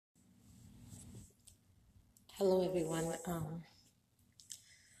Hello, everyone.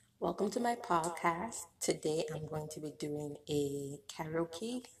 Welcome to my podcast. Today, I'm going to be doing a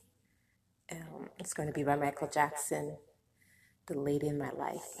karaoke. It's going to be by Michael Jackson, "The Lady in My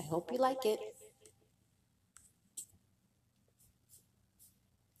Life." I hope you like it.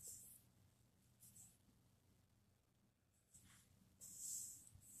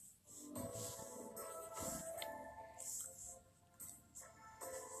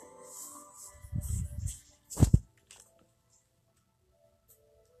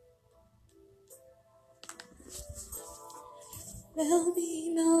 There'll be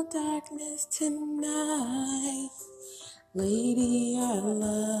no darkness tonight. Lady, our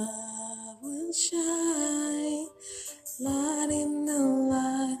love will shine. Light in the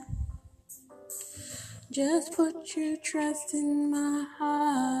light. Just put your trust in my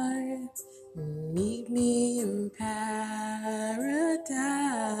heart. Meet me in paradise.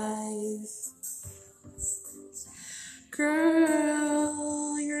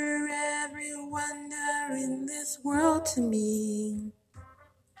 Girl, you're every wonder in this world to me.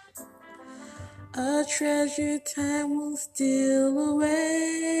 A treasure time will steal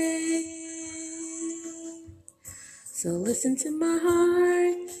away. So listen to my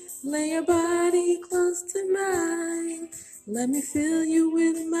heart, lay your body close to mine. Let me fill you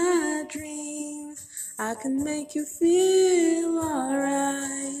with my dreams. I can make you feel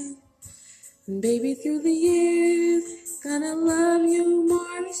alright. And baby, through the years, gonna love you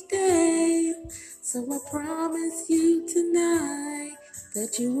more each day. So I promise you tonight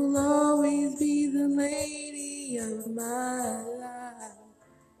that you will always be the lady of my life.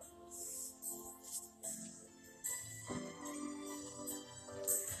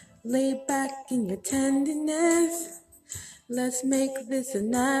 Lay back in your tenderness. Let's make this a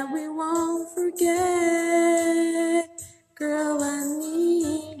night we won't forget. Girl, I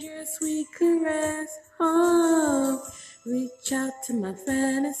need your sweet caress. Oh, reach out to my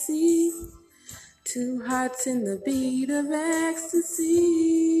fantasy. Two hearts in the beat of ecstasy.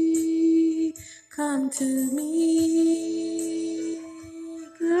 Come to me,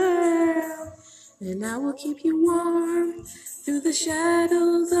 girl, and I will keep you warm through the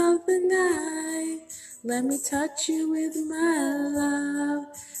shadows of the night. Let me touch you with my love.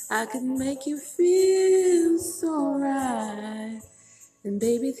 I can make you feel so right. And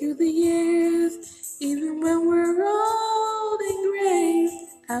baby, through the years, even when we're old and gray,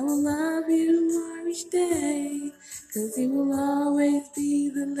 I will love you more each day. 'Cause you will always be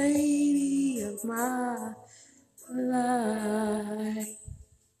the lady of my life.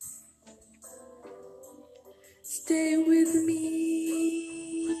 Stay with me.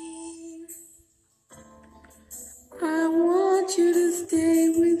 I want you to stay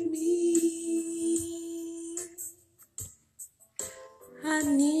with me. I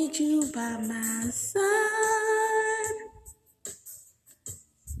need you by my side.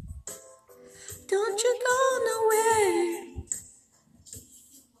 Don't you go nowhere.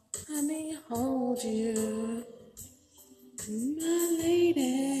 Let me hold you, my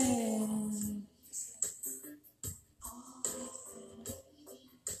lady.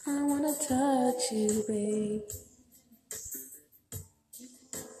 I wanna touch you, babe.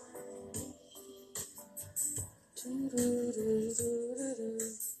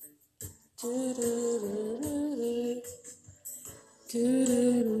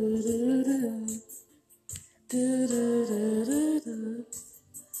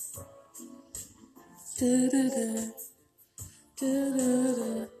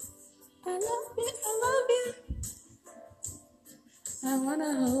 I love you, I love you. I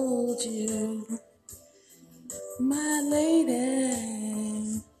wanna hold you, my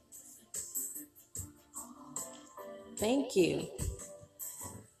lady. Thank you.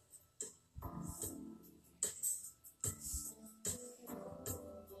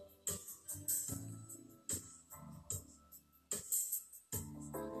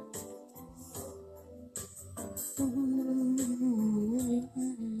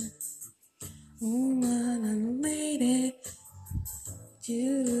 My lady.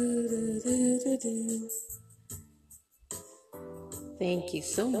 Thank you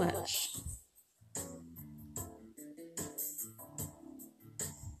so much.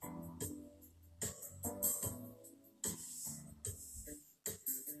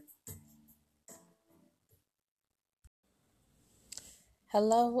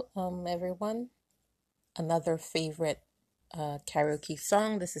 Hello, everyone. Another favorite karaoke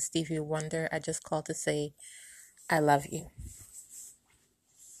song. This is Stevie Wonder. I just called to say I love you.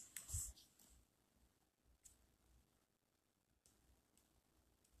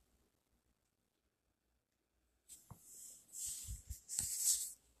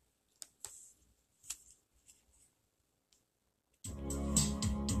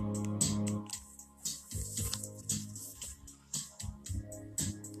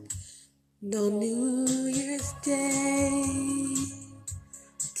 No New Year's Day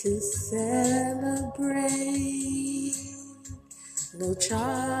to celebrate. No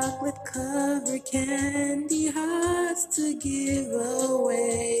chocolate-covered candy hearts to give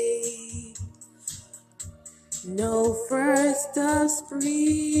away. No first of spring,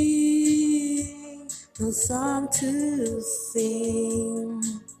 no song to sing.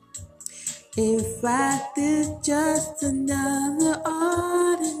 In fact, it's just another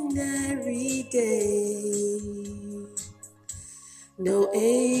ordinary day. No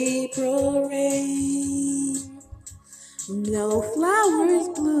April rain, no flowers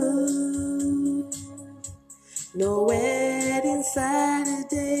bloom, no wedding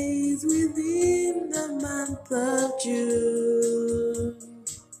Saturdays within the month of June.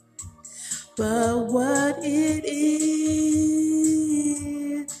 But what it is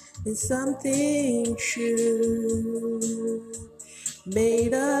something true,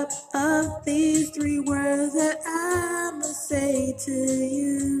 made up of these three words that I must say to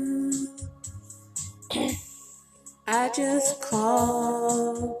you. I just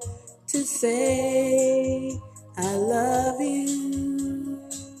called to say I love you.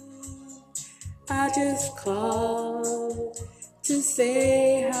 I just called to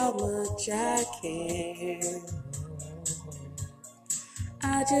say how much I care.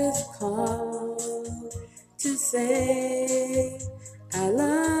 I just called to say I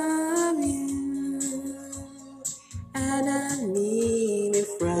love you, and I mean it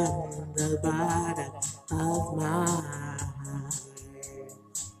from the bottom of my heart.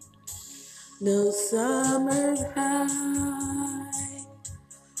 No summer's high,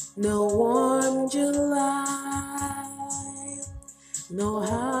 no warm July, no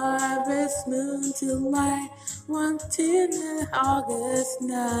harvest moon to light one tender August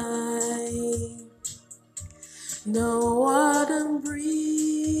night. No autumn breeze,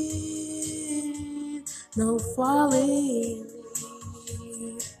 no falling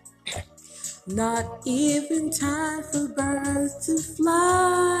leaves, not even time for birds to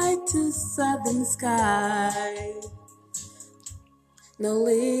fly to southern sky. No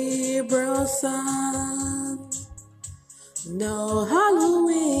liberal sun, no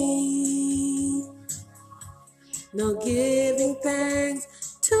Halloween, no giving thanks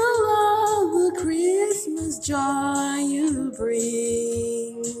to all the Christmas joy you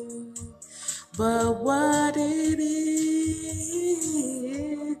bring. But what it is,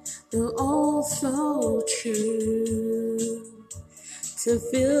 the oh so true, to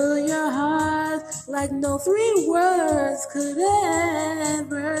fill your heart like no three words could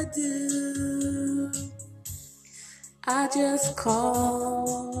ever do. I just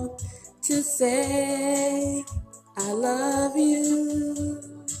called to say I love you.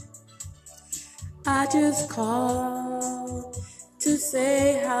 I just called to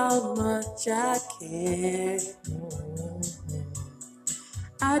say how much I care.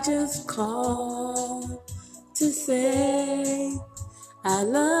 I just called to say I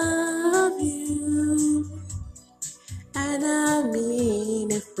love you, and I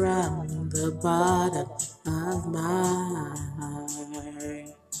mean it from the bottom of my heart.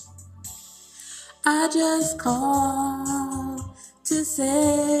 I just called to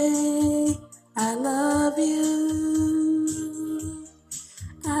say I love you.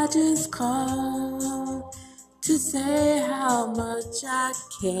 I just called to say how much I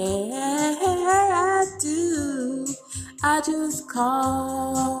care. I do. I just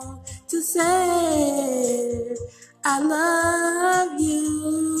called to say I love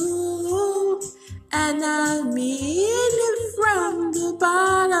you, and I mean it from the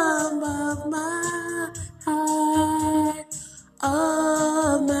bottom of my heart,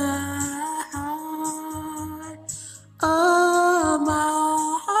 of my heart, of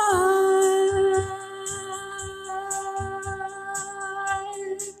my heart.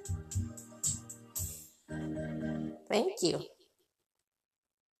 Thank you.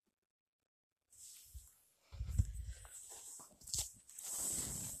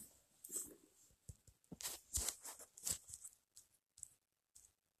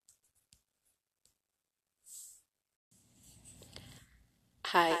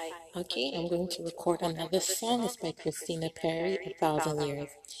 Hi. Okay, I'm going to record another song. It's by Christina Perri, A Thousand Years.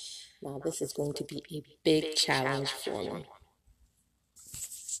 Now, this is going to be a big challenge for me.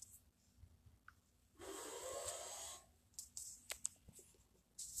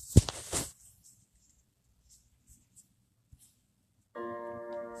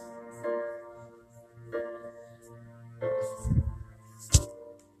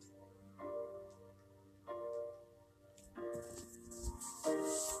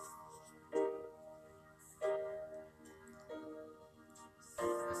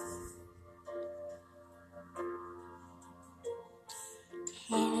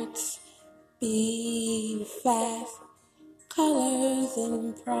 be fast, colors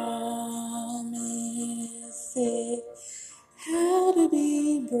and promises. How to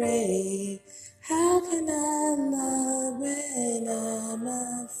be brave, how can I love when I'm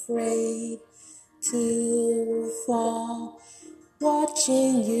afraid to fall,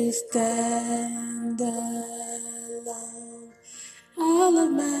 watching you stand alone. All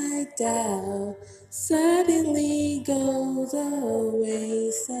of my doubt suddenly goes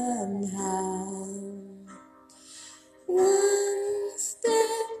away somehow. One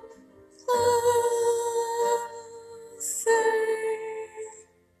step closer.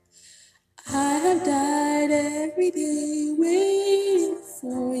 I have died every day waiting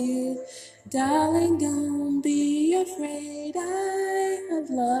for you. Darling, don't be afraid. I have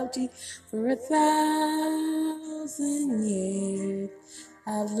loved you for 1,000 years.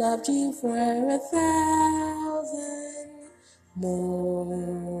 I've loved you for 1,000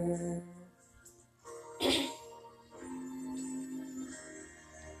 more.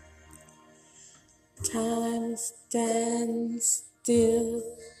 Time stands still.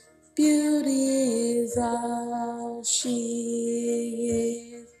 Beauty is all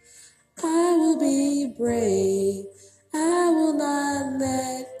she is. I will be brave. I will not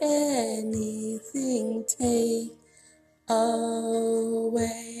let anything take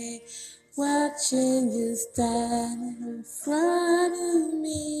away. Watching you stand in front of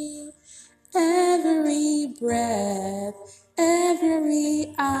me. Every breath,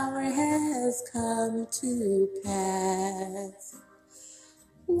 every hour has come to pass.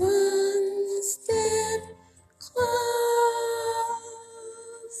 One step closer.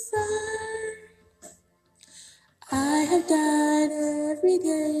 I have died every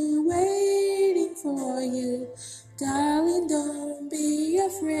day waiting for you. Darling, don't be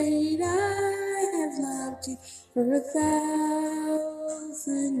afraid. I have loved you for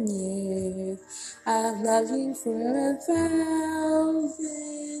 1,000 years. I've loved you for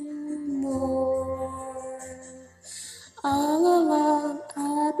 1,000 more. All along,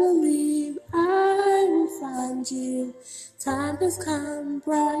 I believe I will find you. Time has come,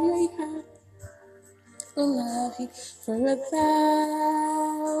 brought your heart. Will love you for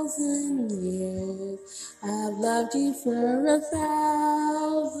 1,000 years. I've loved you for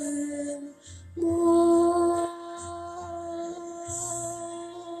 1,000 more.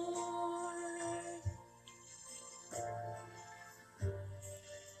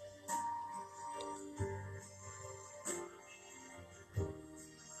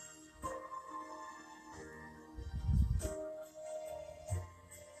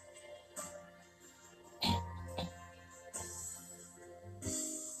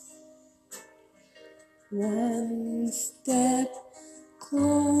 One step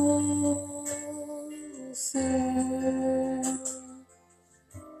closer.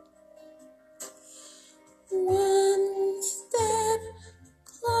 One step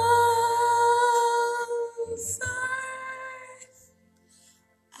closer.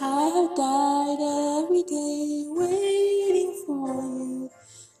 I have died every day waiting for you.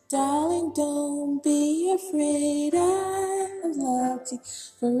 Darling, don't be afraid. I have loved you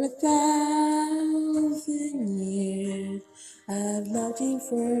for 1,000 years. I've loved you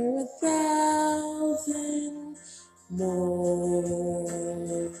for 1,000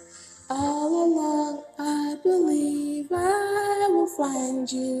 more. All along, I believe I will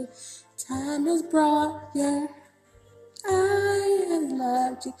find you. Time has brought your I have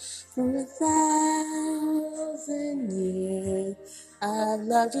loved you for 1,000 years. I've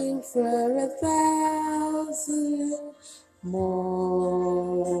loved you for 1,000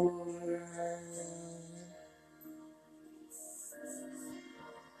 more.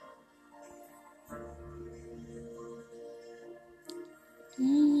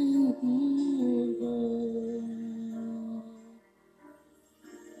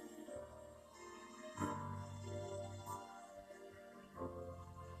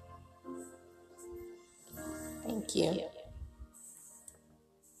 Thank you.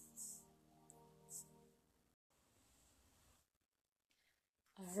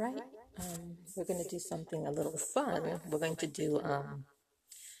 All right, we're going to do something a little fun. We're going to do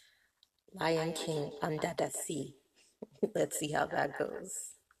Lion King Under the Sea. Let's see how that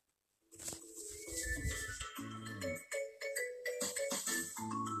goes.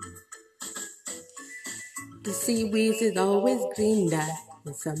 The seaweeds is always green that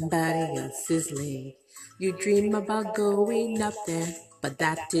in somebody else's lake. You dream about going up there, but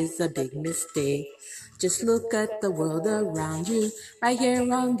that is a big mistake. Just look at the world around you, right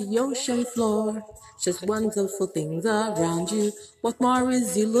here on the ocean floor. Just wonderful things around you. What more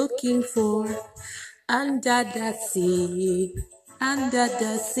is you looking for? Under that sea, under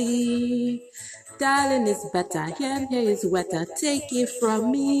the sea. Darling is better, here is wetter, take it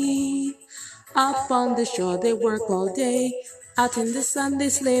from me. Up on the shore they work all day, out in the sun they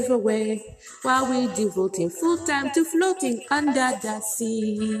slave away, while we devoting full time to floating under the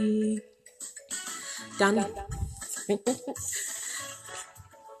sea. Done.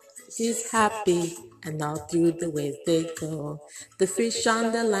 She's happy, and all through the waves they go. The fish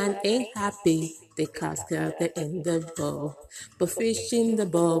on the line ain't happy, they cast her in the bowl. But fish in the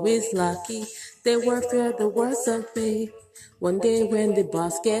bowl is lucky, they work for the worst of pay. One day when the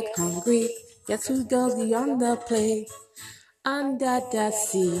boss get hungry, guess who goes beyond the plate? Under the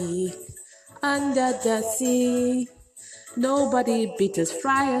sea, under the sea. Nobody beat us,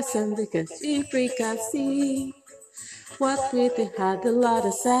 fry us, and they can see, freak us, see. What with it had a lot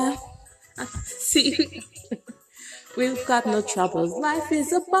of sand. See, we've got no troubles. Life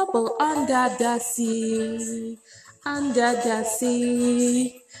is a bubble under the sea. Under the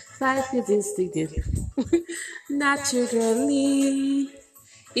sea. Life is instinctive. Naturally.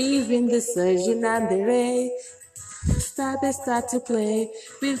 Even the surgeon and the ray. They start to play.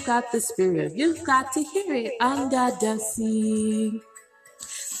 We've got the spirit. You've got to hear it under the sea.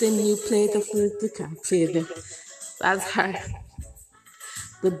 Then you play the flute, the clown play the. That's hard.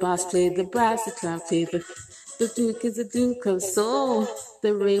 The bass play the brass, the clown play the duke is the duke of soul.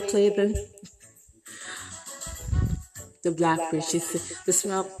 The ray play the blackfish is the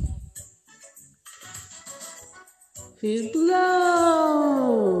smell. Feel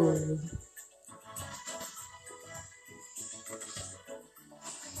blow.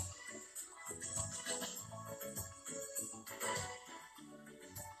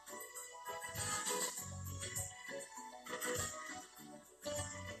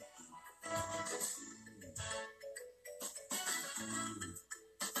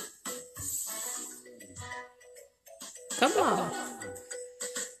 Come on.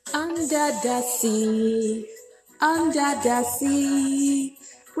 Under the sea, under the sea,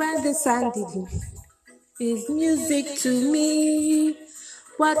 where the sun is music to me.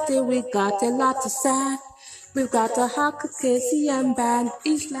 What do we got? A lot to say. We've got a Hakakasian band,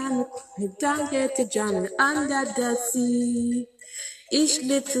 each land down here to Johnny under the sea. Each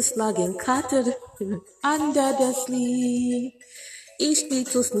little slug and cutter under the sea. Each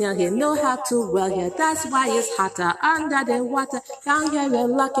little snail here know how to well here. That's why it's hotter under the water. Down here we're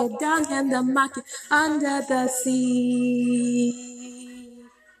lucky, down here in the market, under the sea.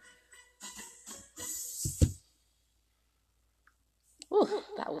 Ooh,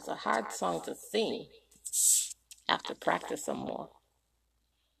 that was a hard song to sing. Have to practice some more.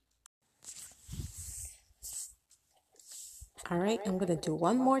 All right, I'm gonna do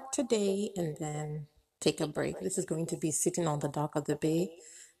one more today and then take a break. This is going to be Sitting on the Dock of the Bay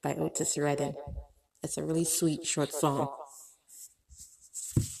by Otis Redding. It's a really sweet short song.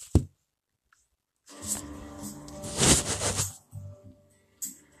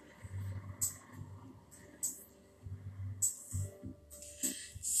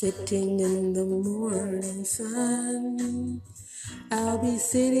 Sitting in the morning sun, I'll be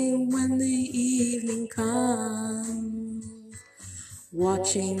sitting when the evening comes,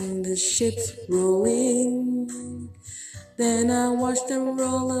 watching the ships roll in, then I watch them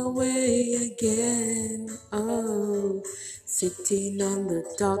roll away again. Oh, sitting on the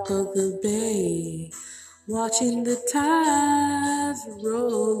dock of the bay, watching the tides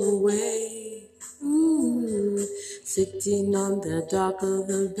roll away. Ooh, sitting on the dock of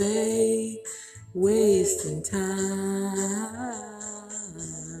the bay, wasting time.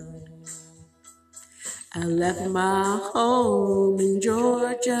 I left my home in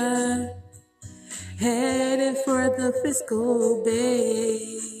Georgia, headed for the Frisco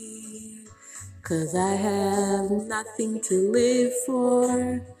Bay, 'cause I have nothing to live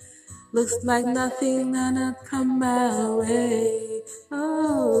for. Looks like nothing gonna come my way.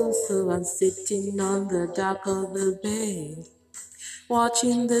 Oh, so I'm sitting on the dock of the bay,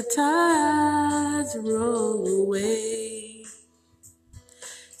 watching the tides roll away.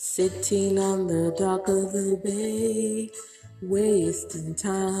 Sitting on the dock of the bay, wasting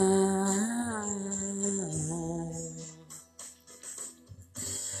time.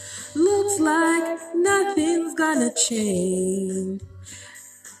 Looks like nothing's gonna change.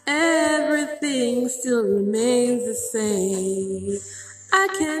 Everything still remains the same. I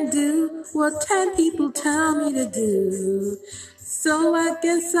can't do what 10 people tell me to do, so I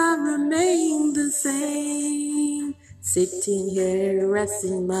guess I'll remain the same. Sitting here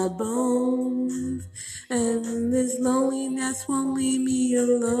resting my bones, and this loneliness won't leave me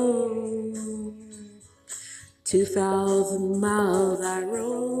alone. 2,000 miles I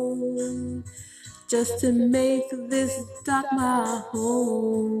roam just to make this dock my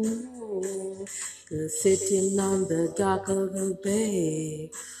home. Sitting on the dock of the bay,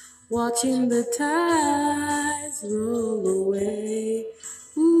 watching the tides roll away.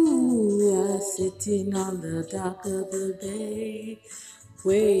 Ooh, sitting on the dock of the bay,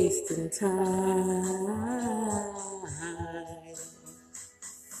 wasting time.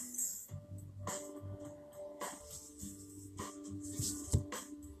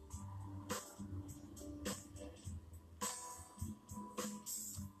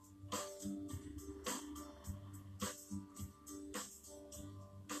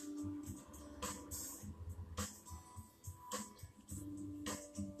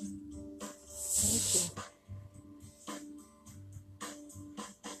 Thank you.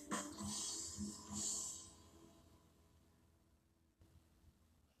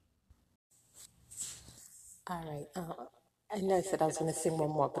 All right. I know I said I was going to sing one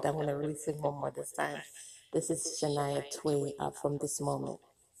more, but I'm going to really sing one more this time. This is Shania Twain from This Moment.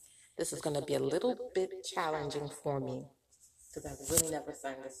 This is going to be a little bit challenging for me because I've really never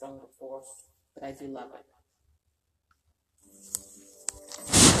sang this song before, but I do love it.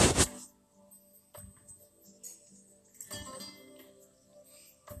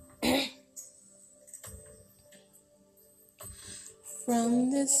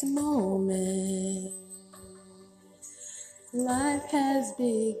 From this moment, life has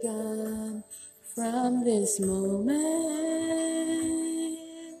begun. From this moment,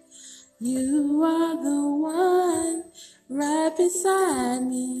 you are the one right beside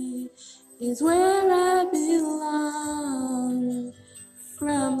me, is where I belong.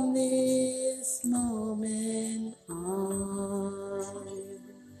 From this moment on,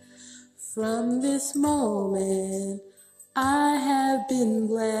 from this moment, I have been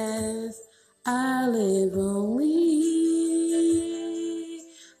blessed. I live only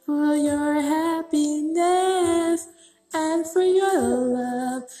for your happiness and for your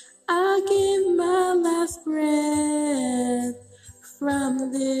love. I give my last breath.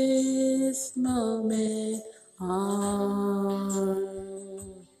 From this moment on,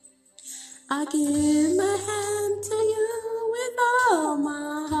 I give my hand to you with all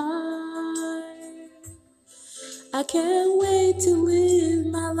my heart. I can't wait to live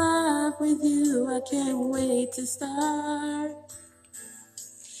my life with you. I can't wait to start.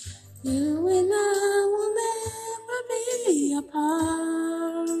 You and I will never be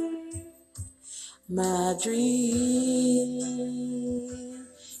apart. My dream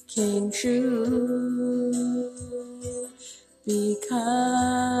came true because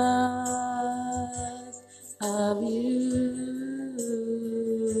of you.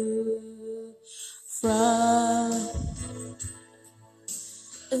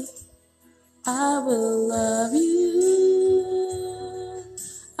 I will love you.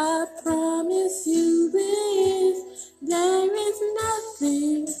 I promise you this. There is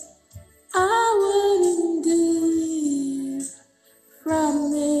nothing I wouldn't do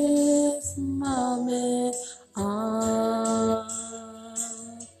from this moment on.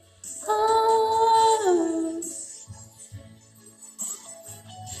 Oh.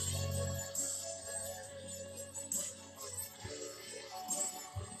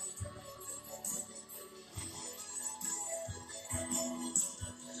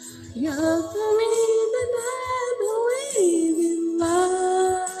 You're the reason I believe in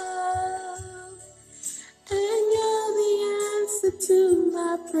love, and you're the answer to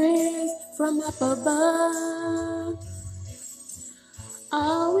my prayers from up above.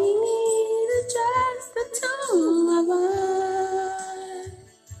 All we need is just the two of us.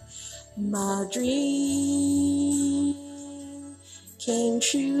 My dream came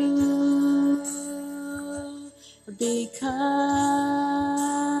true because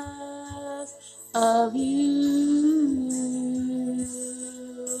of you.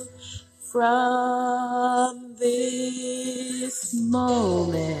 From this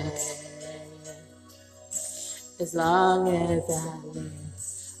moment, as long as I live,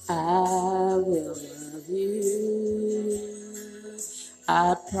 I will love you.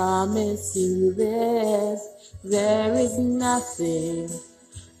 I promise you this, there is nothing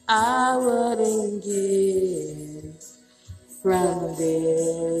I wouldn't give from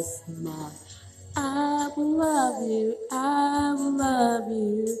this moment. I will love you, I will love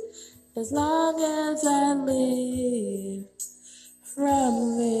you, as long as I live.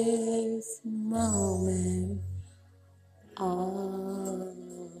 From this moment on.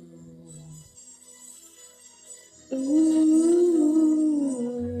 Ooh.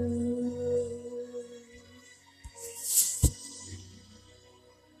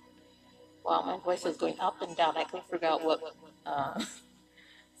 Wow, my voice is going up and down. I couldn't figure out what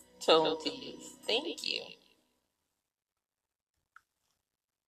Totally. Thank you.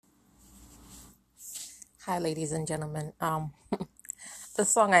 Hi, ladies and gentlemen. The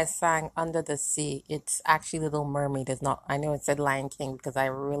song I sang, Under the Sea, it's actually Little Mermaid. It's not, I know it said Lion King because I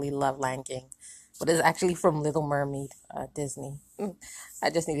really love Lion King, but it's actually from Little Mermaid, Disney. I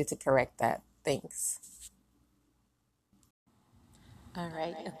just needed to correct that. Thanks. All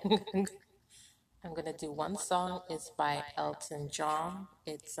right. I'm gonna do one song. It's by Elton John.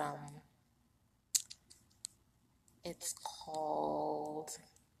 It's called,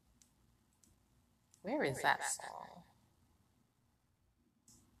 where is that song?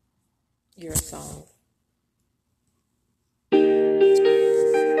 Your song.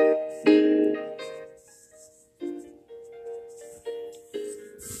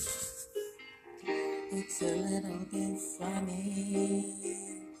 It's a little bit funny,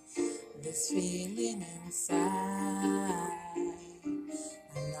 this feeling inside.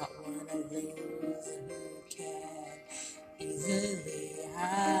 I'm not one of those who can easily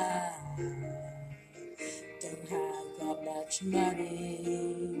hide. Don't have that much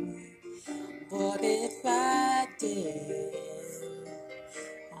money, but if I did,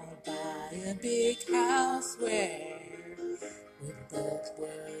 I'll buy a big house where we both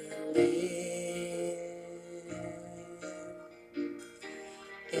will live.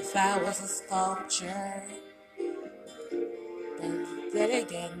 If I was a sculpture, then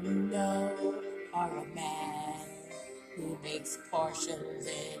again, no, or a man who makes portions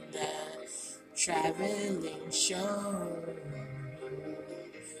in the traveling show.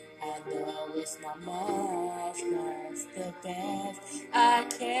 I know it's not much, that's the best I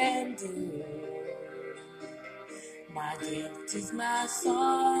can do. My gift is my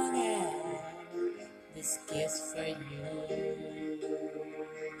song, and this gift's for you.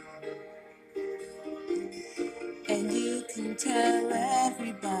 And you can tell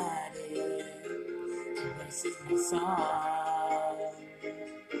everybody this is my song.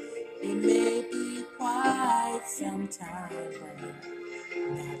 It may be quite some time, but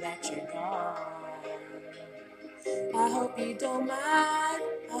now that you're gone, I hope you don't mind,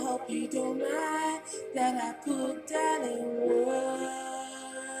 I hope you don't mind that I put down in words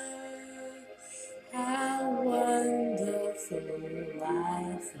how wonderful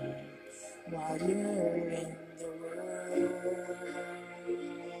life is while you're in the world.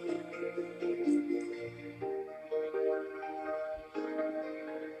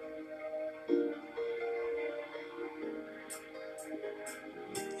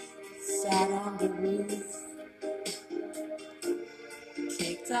 Sat on the roof,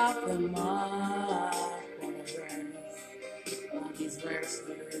 kicked off the mud, all these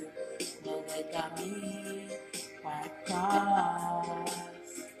verses, well, they got me quite cross.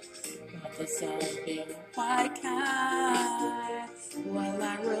 But the sun's been quite kind. Well, I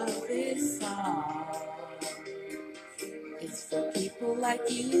wrote this song. It's for people like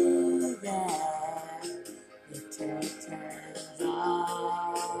you that the tide turns on.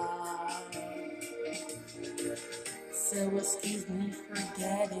 So excuse me for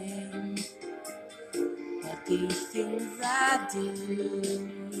getting but these things I do.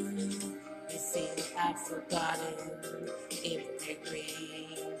 You see, I've forgotten if they're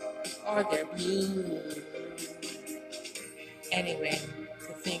green or they're blue. Anyway,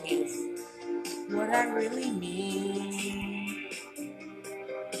 the thing is, what I really mean,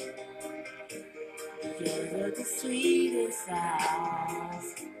 you're the sweetest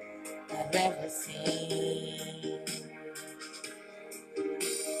eyes I've ever seen.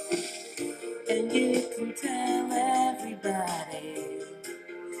 And you can tell everybody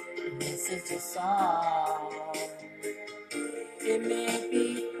this is a song. It may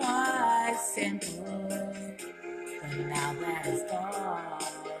be quite simple, but now that it's gone,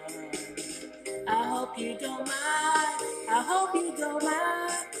 I hope you don't mind, I hope you don't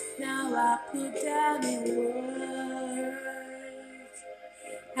mind. Now I put down in words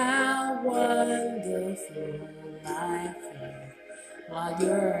how wonderful life is while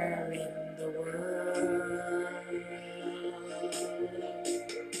you're in the world.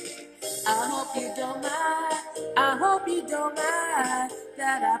 I hope you don't mind, I hope you don't mind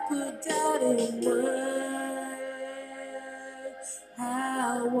that I put down in words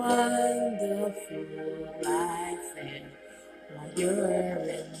how wonderful life is while you're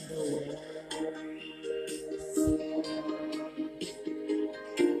in the world.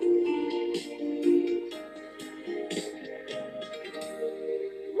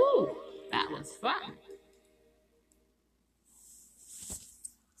 Woo, that was fun.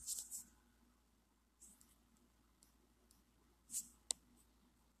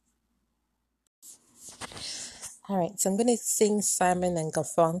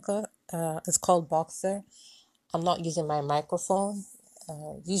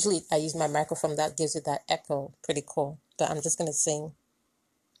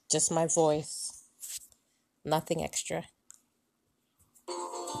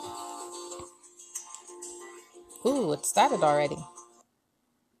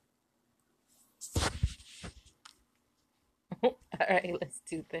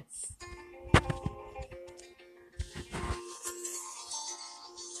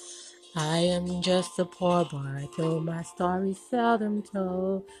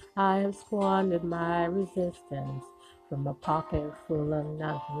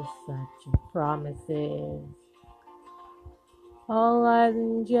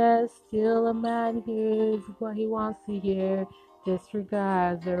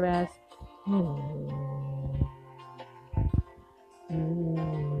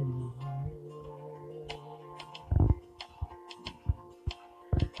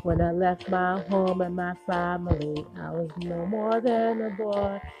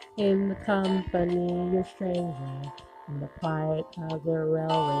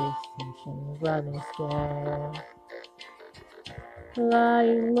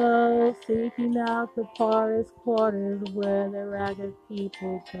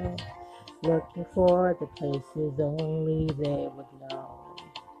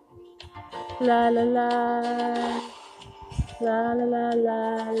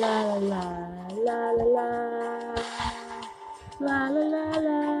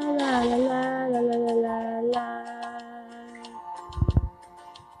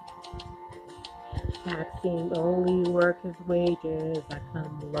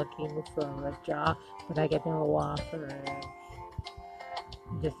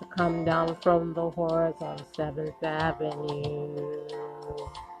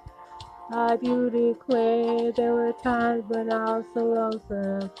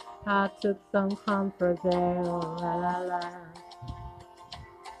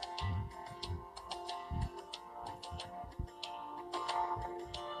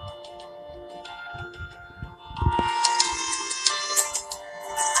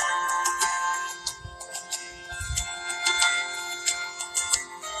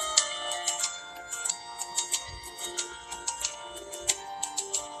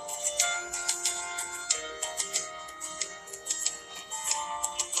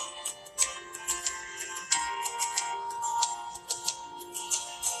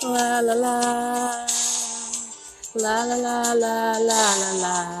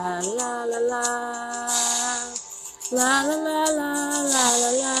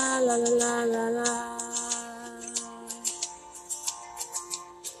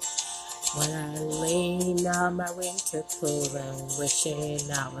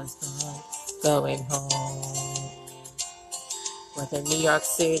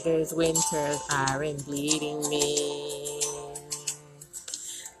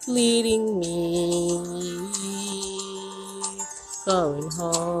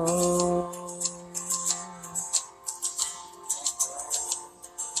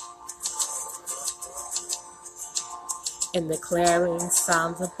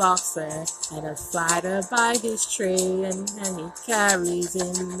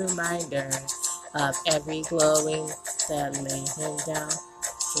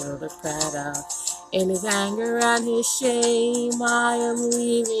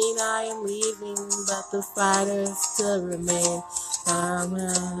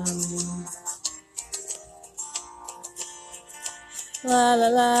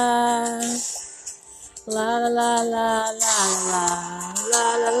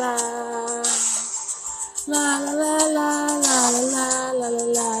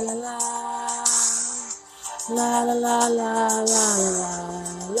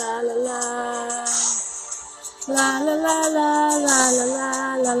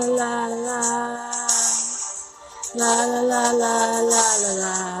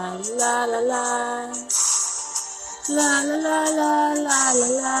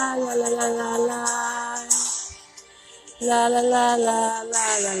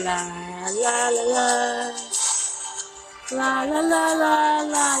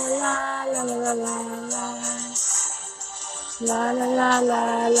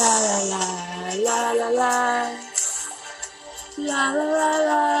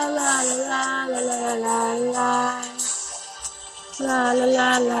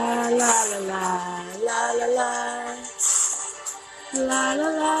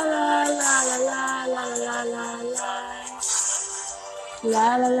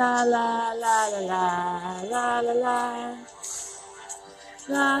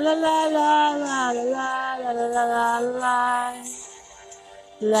 La la la la la la la la la la la.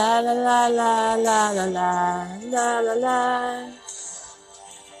 La la la la la la la la la la.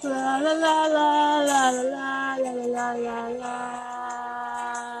 La la la la la la la la la la.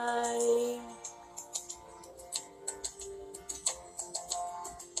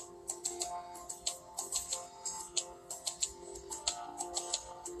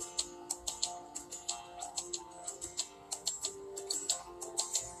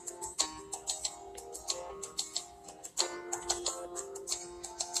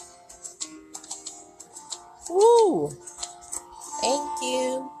 Woo! Thank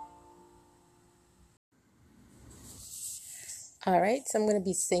you. All right, so I'm going to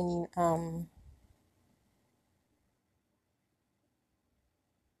be singing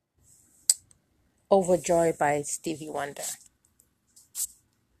Overjoyed by Stevie Wonder.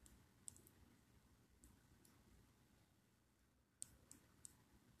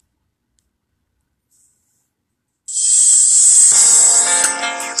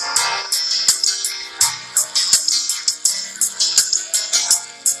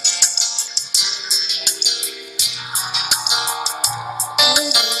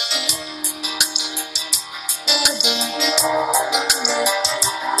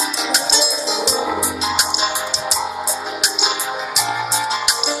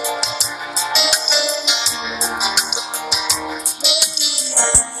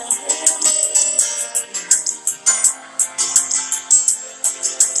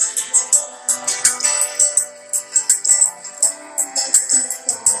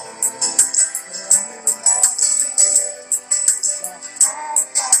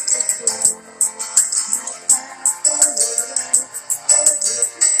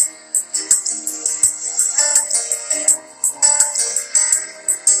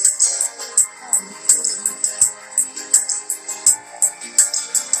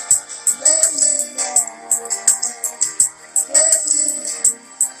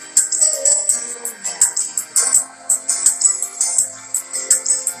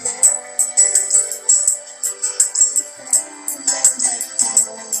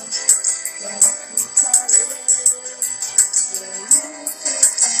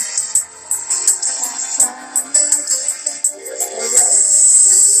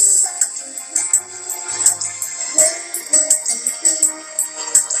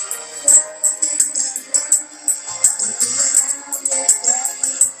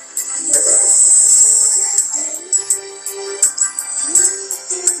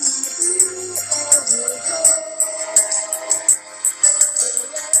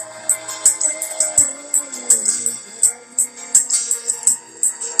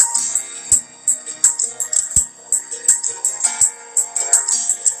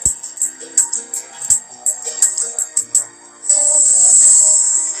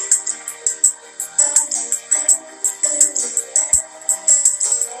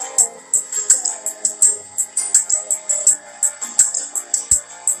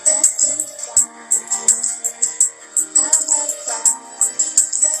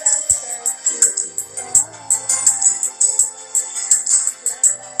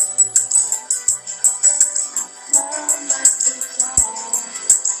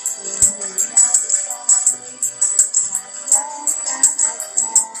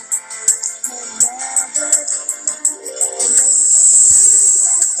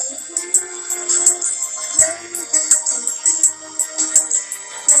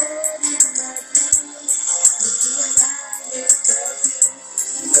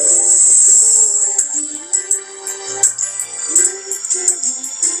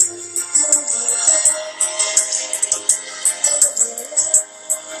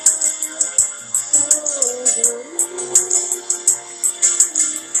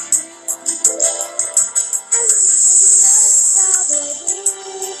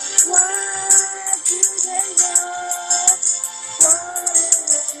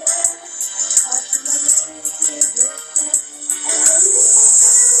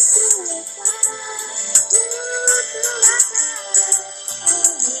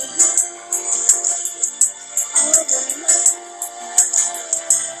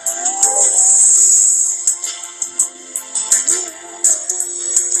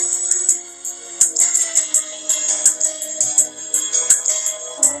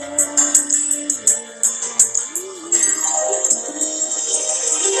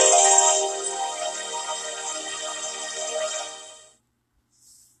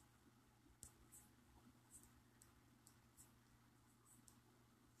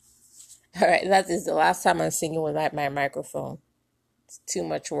 All right, that is the last time I'm singing without my microphone. It's too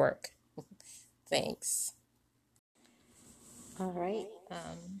much work. Thanks. All right.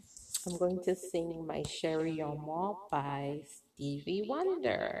 I'm going to sing My Sherry Your Mom by Stevie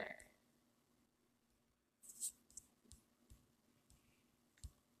Wonder.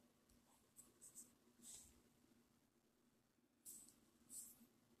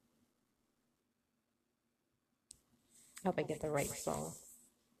 I hope I get the right song.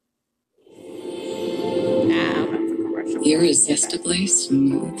 Nah, that's a commercial. Irresistibly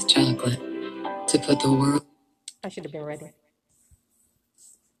smooth chocolate to put the world. I should have been ready.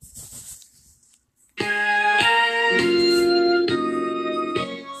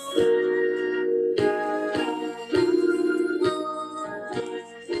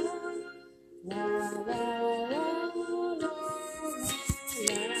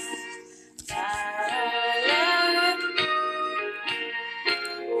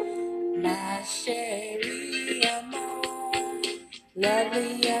 My Sherry Amor,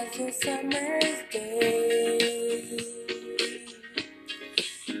 lovely as a summer's day.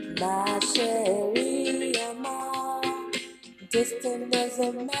 My Sherry Amor, distant as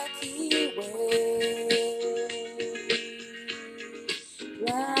a Milky Way.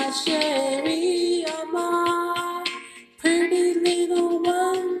 My Sherry Amor, pretty little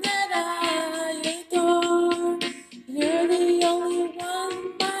one that I adore. You're the only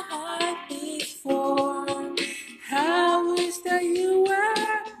one my heart beats for. I wish that you were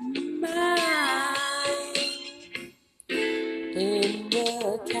mine. In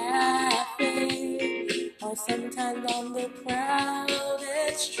the cafe, or sometimes on the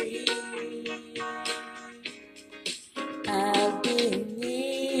crowded street. I've been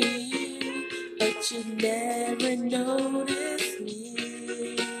near you, but you never noticed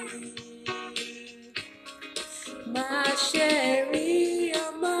me. My Sherry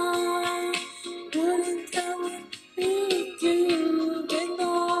Amor, wouldn't tell what you do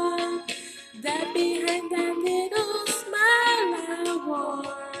ignore that behind that little smile I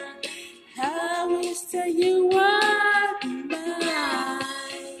wore. I wish that you were mine.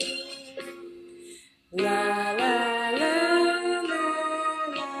 La la la la la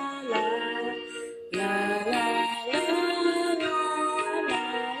la la la la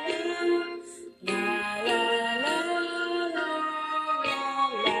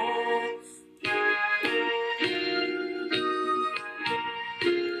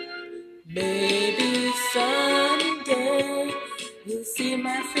maybe someday you'll see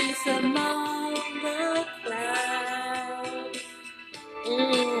my face among the crowd.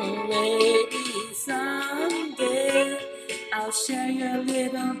 Maybe someday I'll share your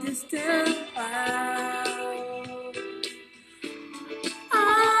little distant cloud.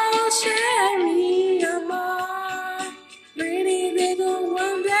 Oh, Sherry Amor, pretty little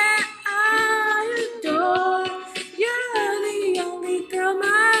one that I adore. You're the only girl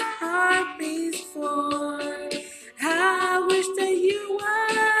my heart beats for. I wish that you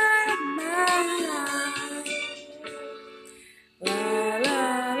were mine. La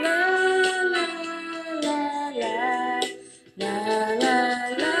la la la la la la la la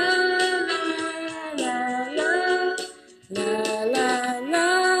la la la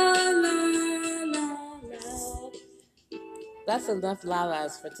la la. That's enough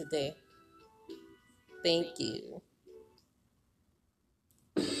lalas for today. Thank you.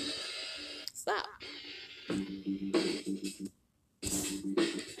 Stop.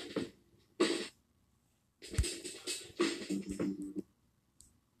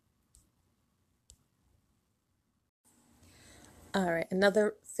 All right,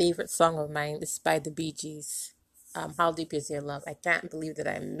 another favorite song of mine is by the Bee Gees. How Deep Is Your Love? I can't believe that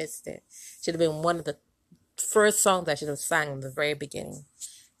I missed it. Should have been one of the first songs I should have sang in the very beginning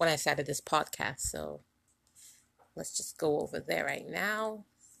when I started this podcast. So let's just go over there right now.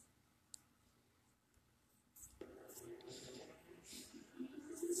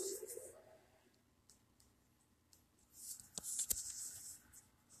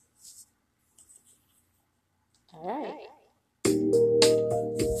 All right.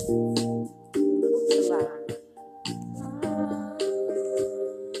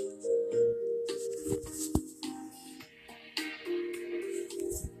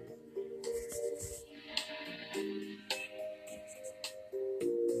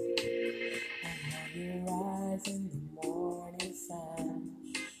 In the morning sun,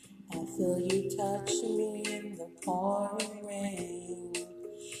 I feel you touch me in the pouring rain.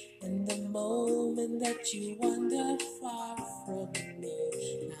 In the moment that you wander far from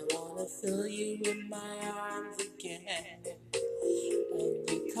me, I wanna feel you in my arms again. And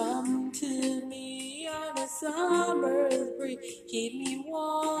you come to me on a summer's breeze, keep me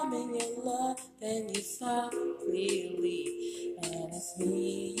warm in your love, then you softly leave. And it's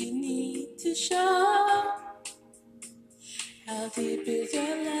me you need to show. deep is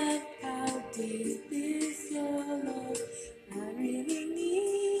your love? How deep is your love? I really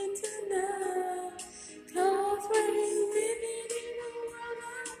need to know. 'Cause we're living in a world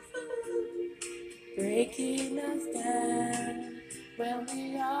of food, breaking us down when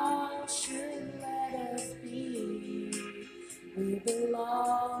we all should let us be. We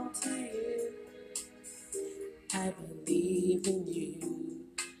belong to you. I believe in you.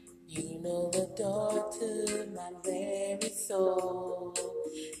 You know the door to my very soul.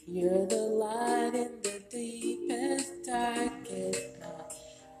 You're the light in the deepest, darkest night.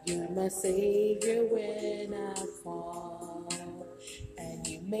 You're my savior when I fall. And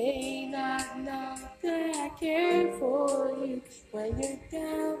you may not know that I care for you when you're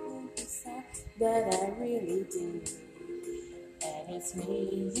down inside, but I really do. And it's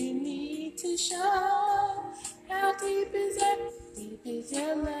me you need to show. How deep is it? Deep is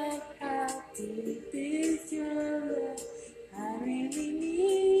your love. How deep is your love? I really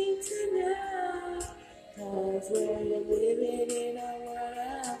need to know. 'Cause we're living in a world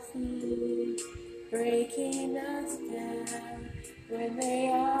of food, breaking us down when they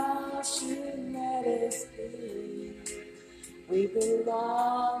all should let us be. We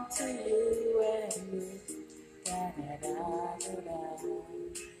belong to you and me. Da da da da da da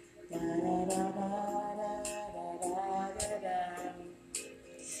da da da da da da.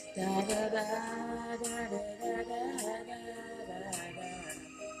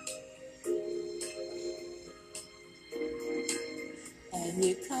 And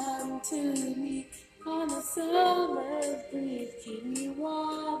you come to me on a summer's breeze, keep me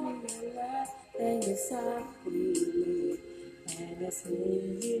warm in your love, and you softly leave. And it's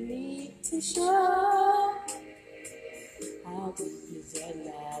me you need to show. How deep is your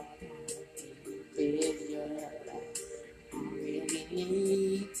love? How deep is your love? I really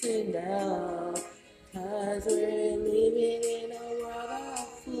need to know. 'Cause we're living in a world of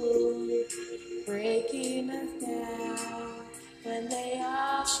food, breaking us down when they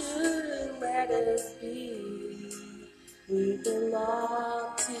all should let us be. We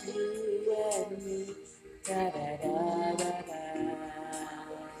belong to you and me. Da da da da da.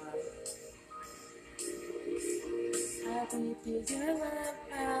 How deep is your love?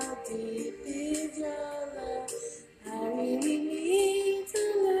 How deep is your love? I really need to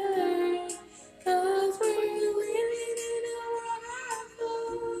learn. 'Cause we're living in a world of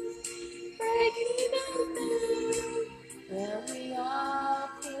food, breaking us down when we all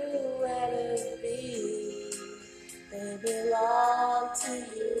could let us be. They belong to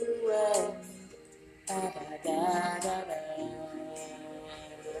you and me. Da da da da da.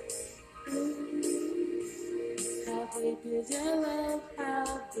 How deep is your love? How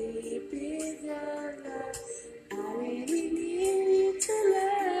deep is your love? I really need to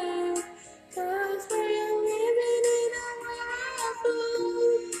learn. 'Cause we're living in a world of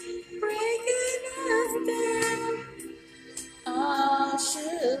food, breaking us down. All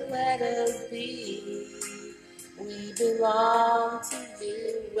should let us be. We belong to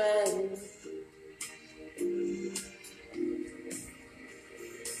you and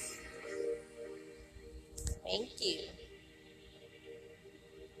thank you.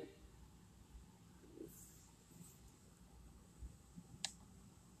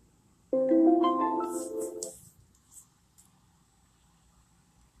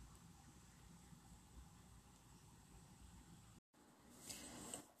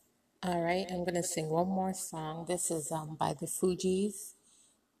 All right, I'm going to sing one more song. This is by the Fugees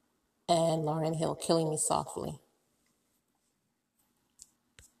and Lauryn Hill, Killing Me Softly.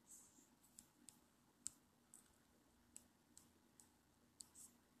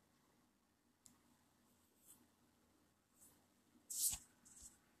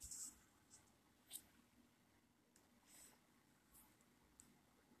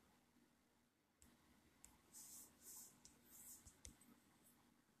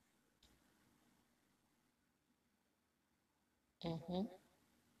 Mm-hmm.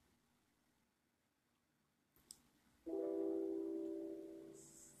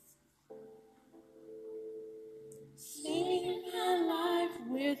 Sing my life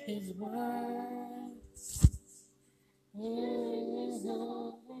with his words. With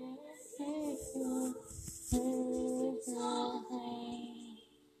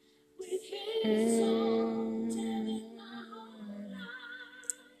his song, telling my whole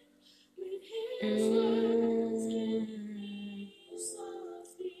life. With his words, giving me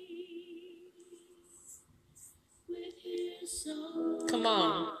softly. With his song. Come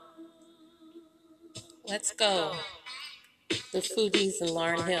on. Let's go. The Fugees and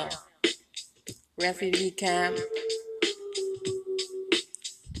Lauryn Hill. Refugee camp.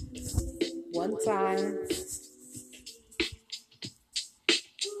 One time.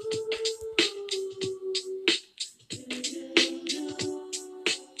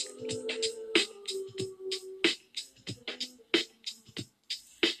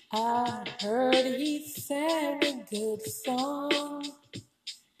 I heard he sang a good song.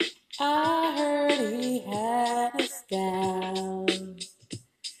 I heard he had a style.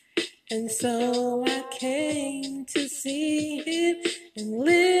 And so I came to see him and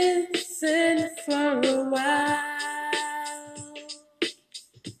listen for a while.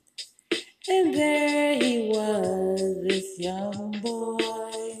 And there he was, this young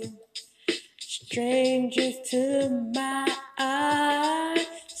boy, strangers to my eye,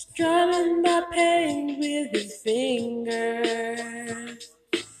 strumming my pain with his fingers,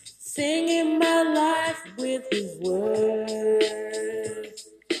 singing my life with his words,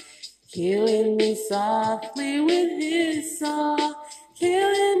 killing me softly with his song,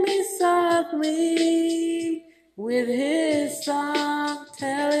 killing me softly with his song,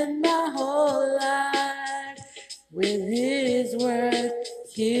 telling my whole life with his words,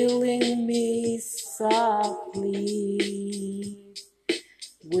 killing me softly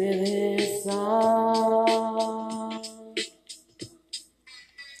with his song.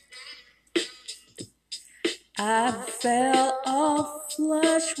 I fell all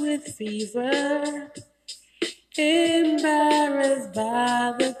flush with fever, embarrassed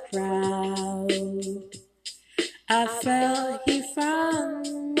by the crowd. I felt he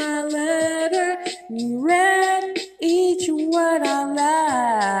found my letter and read each word out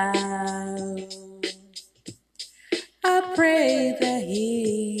loud. I prayed that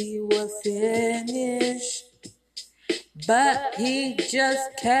he would finish, but he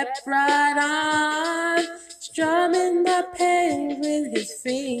just kept right on, strumming my pain with his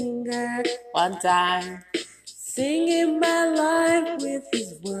finger. One time, singing my life with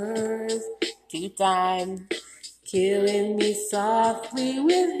his words. 2 times, killing me softly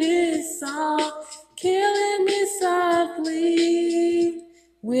with his song, killing me softly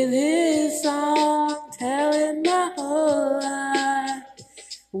with his song, telling my whole life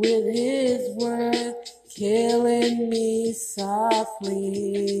with his words, killing me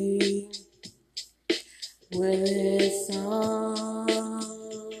softly with his song.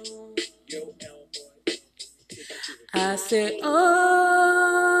 I say,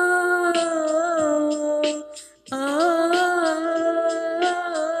 oh, oh,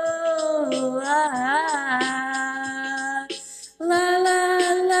 la, la, la,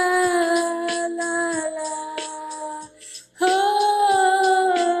 la, la, oh,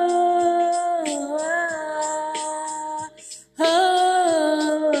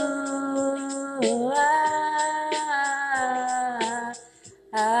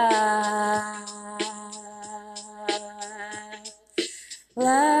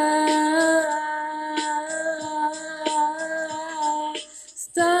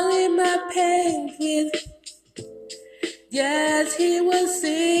 stung in my pain with, yes, he was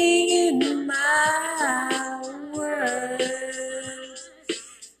singing my words,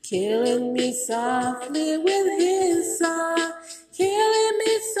 killing me softly with his song, killing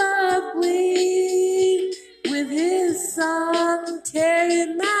me softly with his song,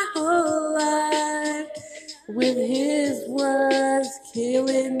 tearing my whole life with his words,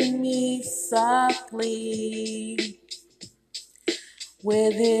 killing me softly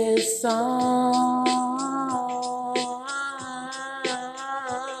with his song,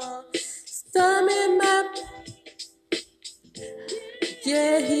 stomach my,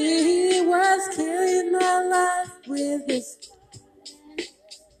 yeah, he was killing my life with his,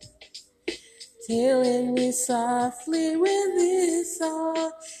 killing me softly with his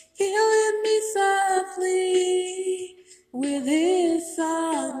song, killing me softly with his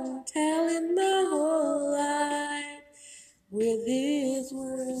song, telling my whole life with his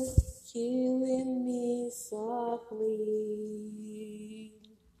words, killing me softly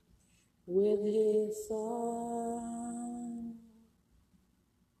with his song.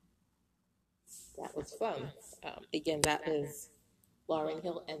 That was fun. Again, that is Lauryn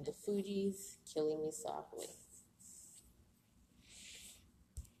Hill and the Fugees, Killing Me Softly.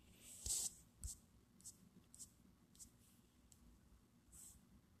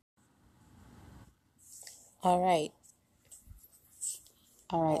 All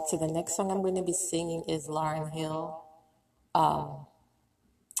right, so the next song I'm going to be singing is Lauryn Hill. I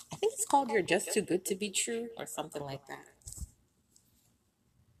think it's called You're Just Too Good to Be True or something like that.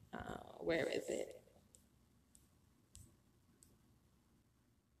 Where is it?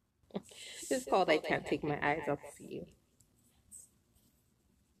 It's called I Can't Take My Eyes Off of You.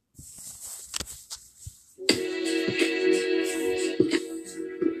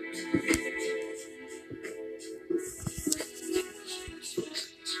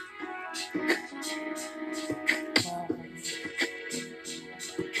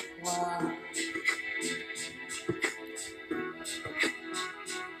 Wow.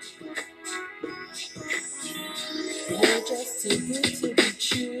 just too good to be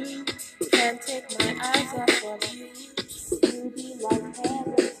true. Can't take my eyes off of you. You be like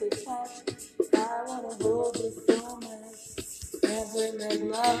heaven to touch. I wanna hold you so much. Never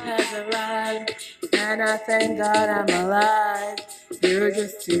love has arrived, and I thank God I'm alive. You're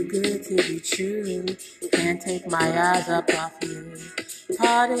just too good to be true. Can't take my eyes up off you.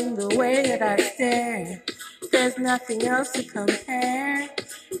 Pardon the way that I stare. There's nothing else to compare.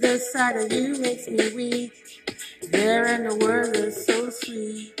 The sight of you makes me weak. There and the world is so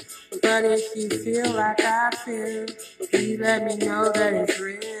sweet. But if you feel like I feel, you let me know that it's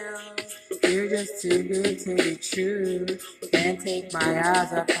real. You're just too good to be true. Can't take my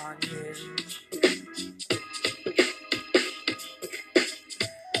eyes up on you.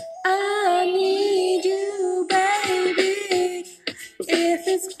 I need you, baby. If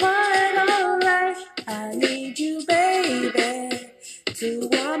it's quite alright, I need you, baby. To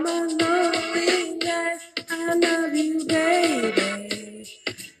warm my lonely night, I love you, baby.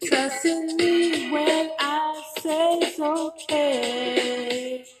 Trust in me when I say it's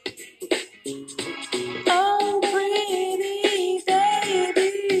okay. Oh, pretty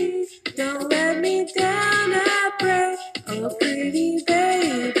baby, don't let me down, I pray. Oh, pretty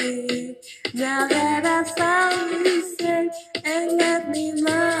baby, now that I found you safe, and let me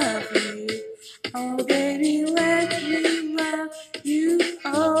love you. Oh, baby, let me love you,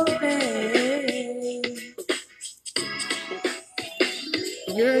 oh, baby.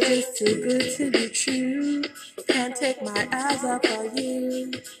 You're just too good to be true. Can't take my eyes off of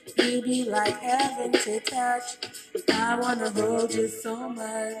you. You be like heaven to touch. I wanna hold you so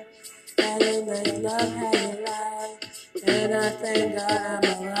much. Falling like love had a life, and I thank God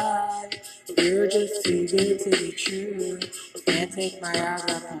I'm alive. You're just too good to be true. Can't take my eyes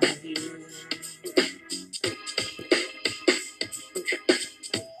off of you.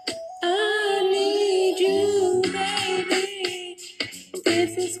 I need you, baby.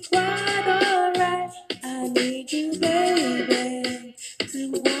 If it's quite alright, I need you, baby.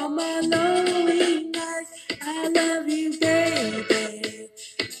 To warm my lonely nights, I love you, baby.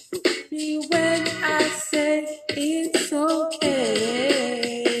 See when I say it's okay.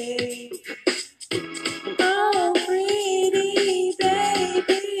 Oh, pretty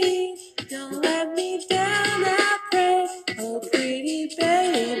baby, don't let me down, I pray. Oh, pretty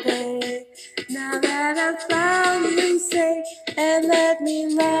baby, now that I found you safe, and let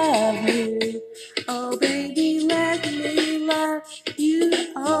me love you. Oh, baby, let me love you,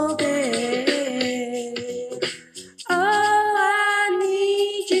 oh, baby. Oh, I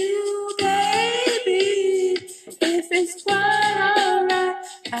need you, baby. If it's quite alright,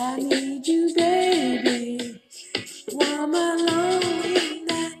 I need you, baby. Warm my lonely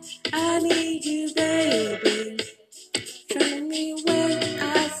night, I need you, baby. Tell me when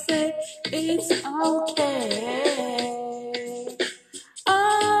I say it's okay.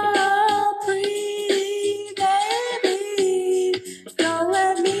 Oh, pretty baby, don't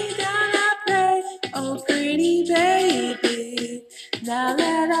let me down, I pray. Oh, pretty baby, now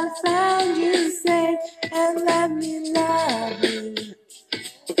that I found you safe, and let me love you.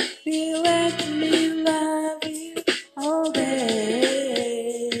 Let me love you, oh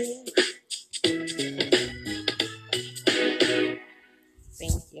babe.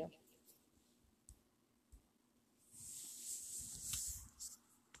 Thank you.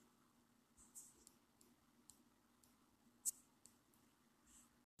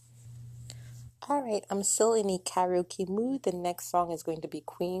 All right, I'm still in a karaoke mood. The next song is going to be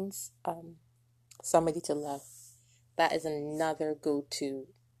Queen's Somebody to Love. That is another go-to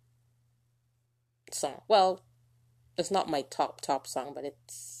song. Well, it's not my top song, but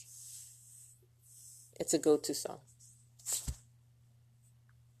it's a go-to song.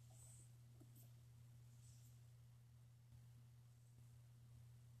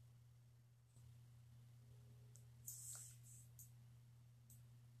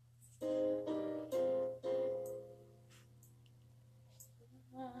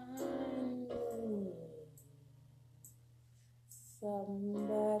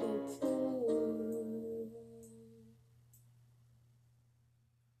 Somebody to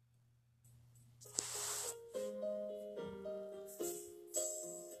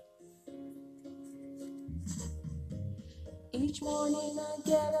each morning I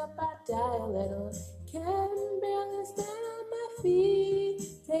get up, I die a little, can barely stand on my feet.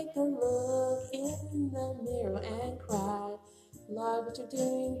 Take a look in the mirror and cry, Lord, what you're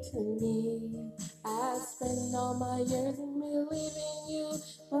doing to me. I spent all my years in believing you,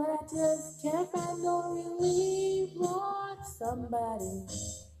 but I just can't find no relief. Lord, somebody,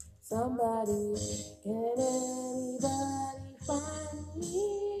 can anybody find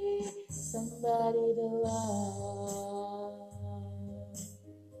me somebody to love?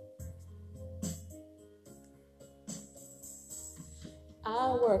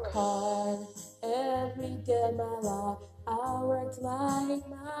 finding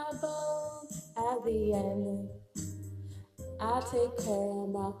my boat at the end. I take care of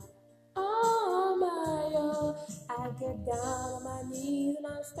my own. I get down on my knees and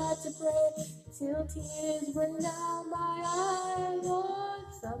I start to pray till tears run down my eyes. Lord,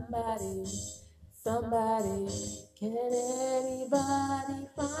 somebody, can anybody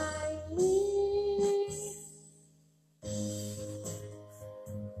find me?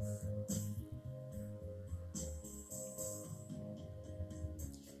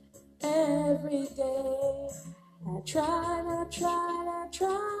 Every day I try,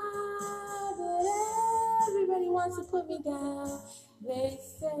 but everybody wants to put me down. They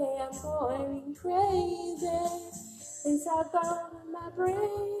say I'm going crazy. It's all gone in my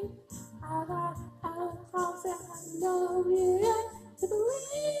brain. I know you have to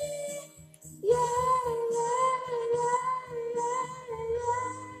believe. Yeah.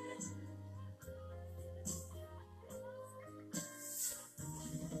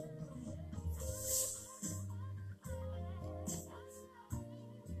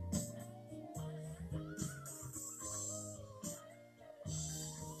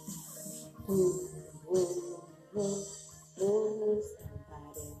 Ooh,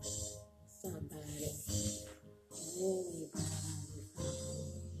 somebody, anybody.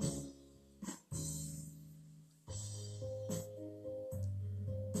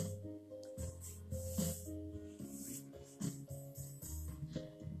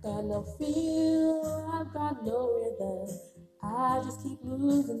 Got no feel, I've got no rhythm. I just keep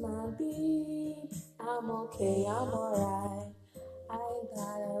losing my beat. I'm okay, I'm alright. I ain't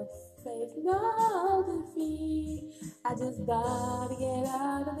gotta face no defeat. I just gotta get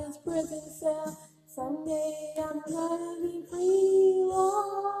out of this prison cell. Someday I'm gonna be free,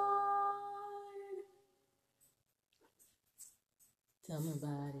 Lord.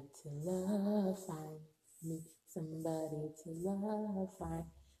 Somebody to love, find me. Somebody to love, find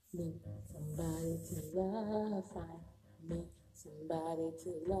me. Somebody to love, find me. Somebody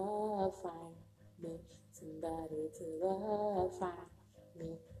to love, find me. Somebody to love, find me.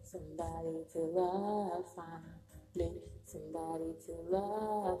 Somebody to love, find me. Somebody to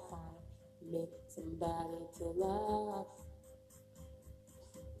love, find me. Somebody to love,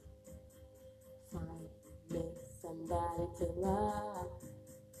 find me. Somebody to love.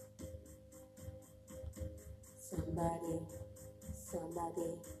 Somebody.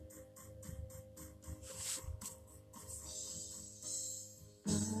 Somebody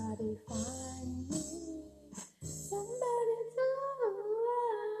find me. Somebody to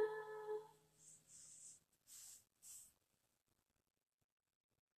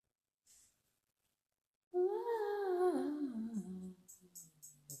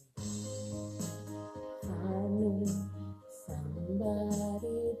find me.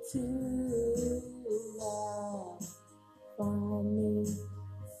 Somebody to love. Find me.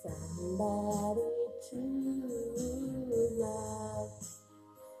 Somebody to love.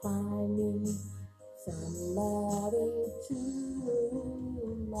 Find me. Somebody to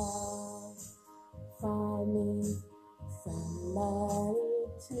love. Find me. Somebody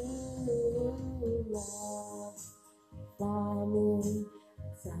to love. Find me.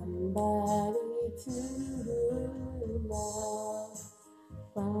 Somebody to love.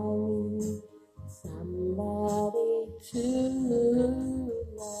 Find me. Somebody to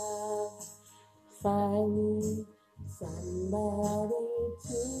love. Find me. Somebody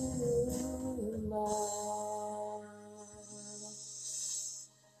to love.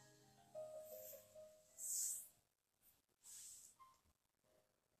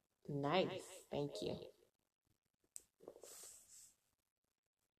 Nice, thank you.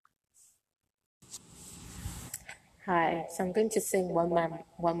 Hi, so I'm going to sing One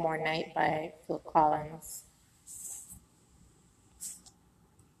More Night by Phil Collins.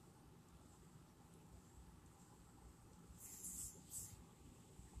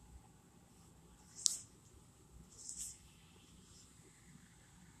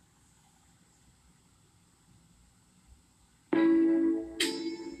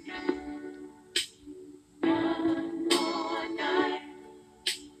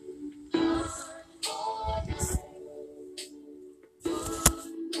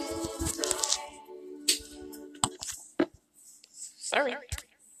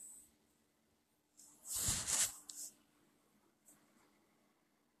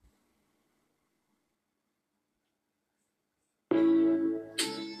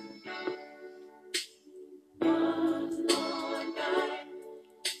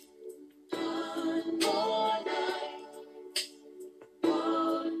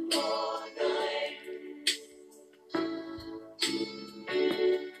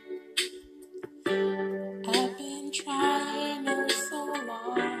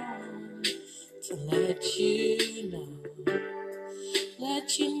 to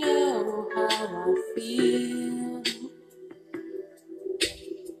let you know how I feel.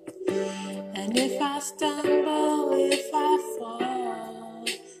 And if I stumble, if I fall,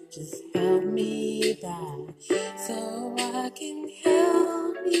 just help me back so I can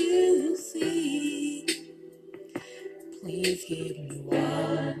help you see. Please give me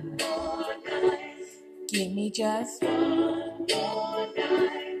one more night. Give me just one more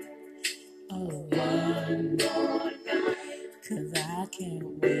night. Oh, one more night. 'Cause I can't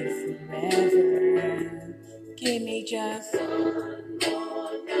wait forever. Give me just one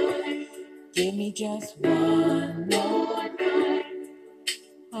more night. Give me just one more night.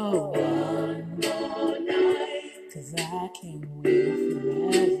 Oh, one more night. 'Cause I can't wait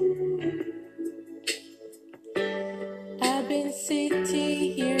forever. I've been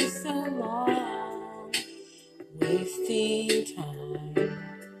sitting here so long, wasting time,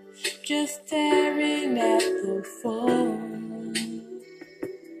 just staring at the phone.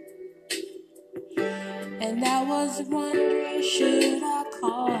 And I was wondering, should I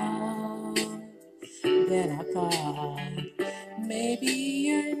call? Then I thought, maybe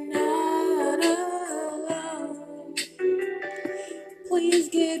you're not alone. Please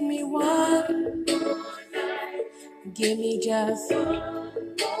give me one more night. Give me just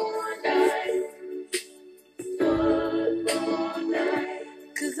one more night. One more night.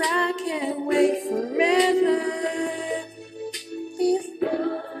 'Cause I can't wait forever. Please,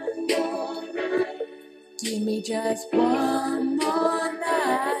 one more night. Give me just one more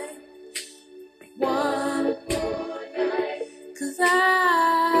night. One more night. 'Cause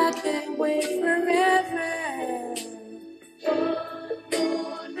I can't wait forever. One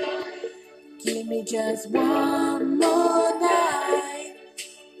more night. Give me just one more night.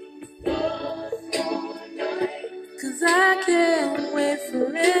 One more night. 'Cause I can't wait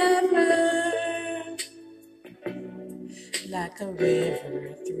forever. Like a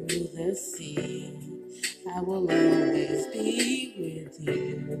river through the sea, I will always be with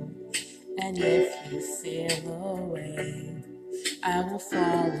you. And if you sail away, I will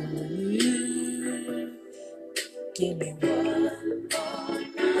follow you. Give me one more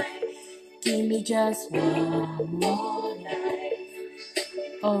night. Give me just one more night.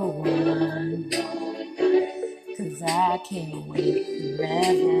 Oh, one more night. 'Cause I can't wait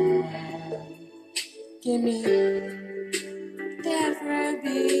forever. Give me, never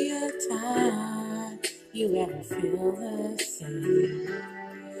be a time you ever feel the same.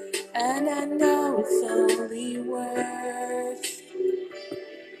 And I know it's only words,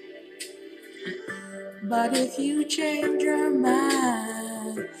 but if you change your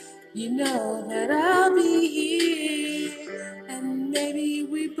mind, you know that I'll be here. And maybe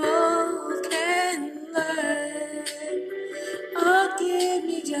we both can learn. Oh, give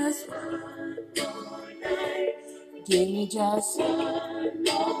me just one more night. Give me just one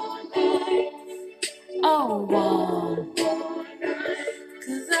more night. Oh, one more night.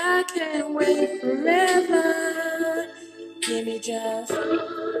 'Cause I can't wait forever. Give me just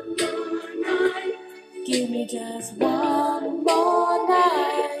one more night. Give me just one more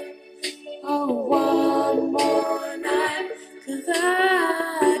night. Oh, one more night. 'Cause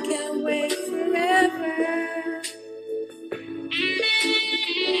I can't wait forever.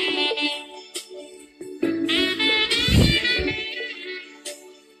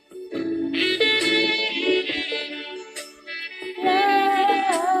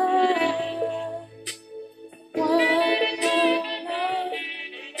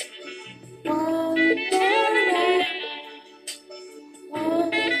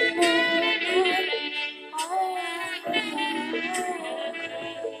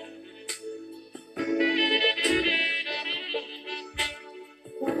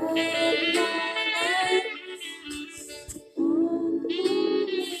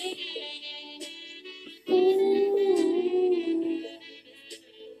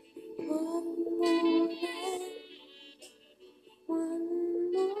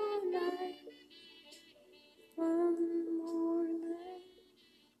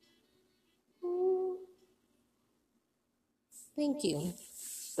 Thank you.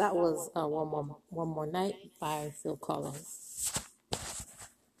 That was one more night by Phil Collins.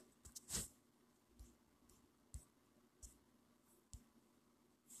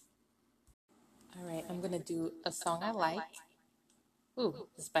 All right, I'm gonna do a song I like. Ooh,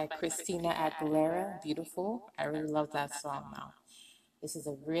 it's by Christina Aguilera. Beautiful. I really love that song now. This is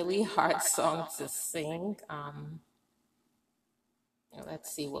a really hard song to sing.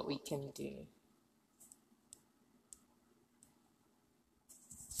 Let's see what we can do.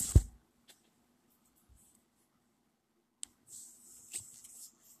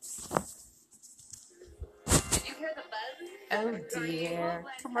 Oh dear,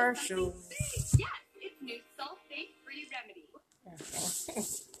 commercials. Yes, it's new sulfate-free remedy. Okay.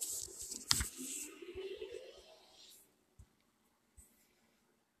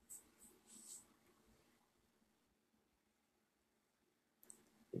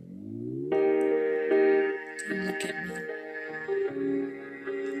 Don't look at me.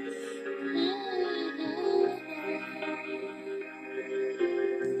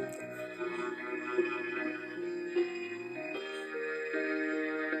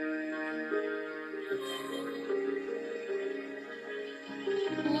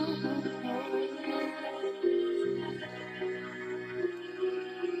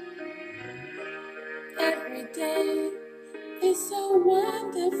 Every day is so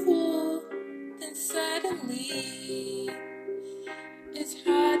wonderful, then suddenly it's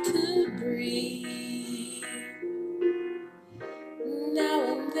hard to breathe.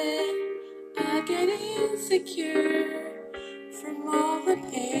 Now and then I get insecure from all the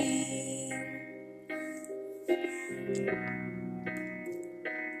pain.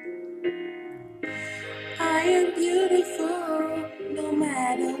 I am beautiful, no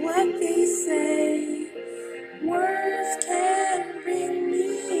matter what they say. Words can bring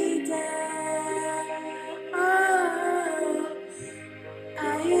me down. Oh,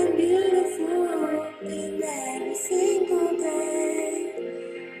 I am beautiful in every single day.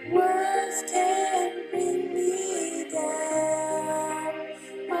 Words can bring me down.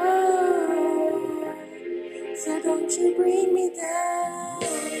 Oh, so don't you bring me down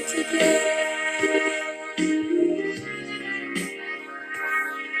today.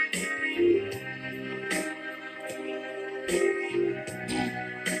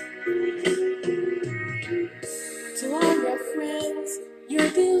 To all your friends,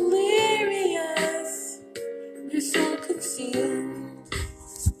 you're delirious. You're so consumed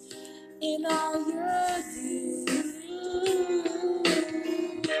in all your doing,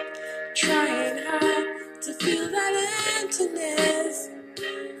 trying hard to feel that emptiness.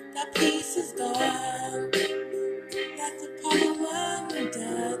 That peace is gone. That's a part of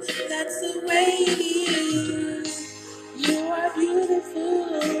undone. That's the way it is. You are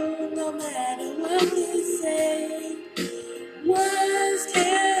beautiful, no matter what they say. Words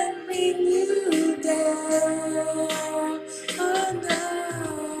can bring you down. Oh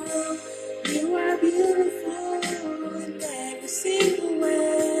no, you are beautiful in every single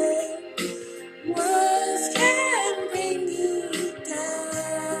way. Words can bring you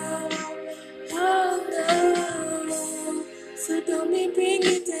down. Oh no, so don't bring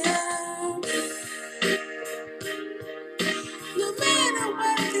me down. No matter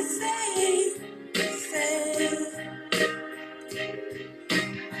what they say.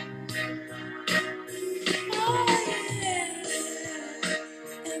 Oh yeah,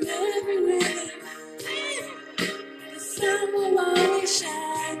 and everywhere the sun will always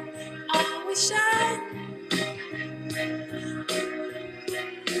shine, always shine.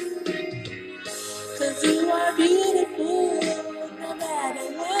 'Cause you are beautiful, no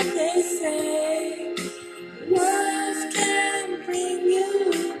matter what they say. Words can bring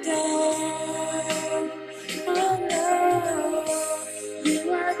you down. Oh no,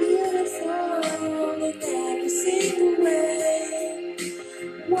 you are beautiful in every single way.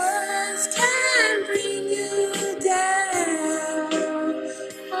 Words can bring you down.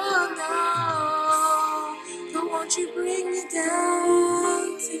 Oh no, but won't you bring me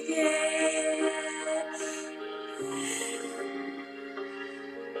down today?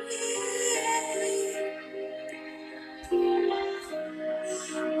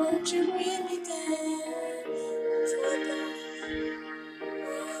 Won't you bring me down today?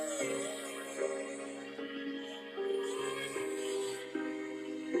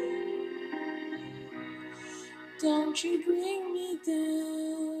 Don't you bring me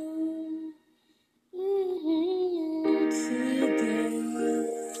down today.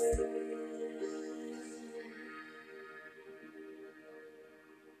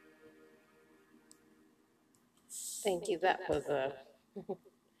 Thank you. That was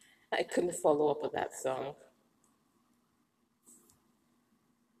I couldn't follow up with that song.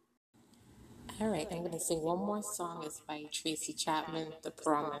 All right, I'm going to sing one more song. It's by Tracy Chapman, The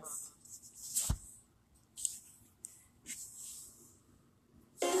Promise.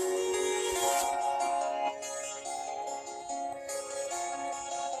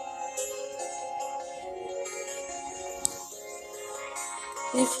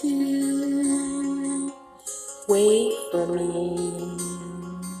 If you wait for me,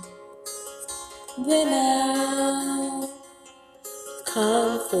 then I'll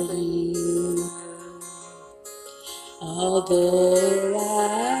come for you. Although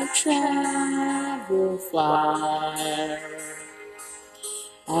I travel far.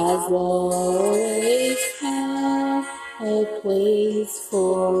 I've always had a place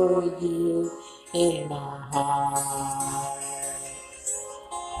for you in my heart.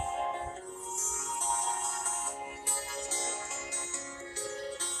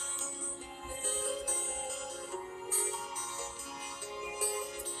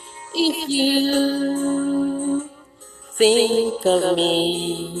 If you think of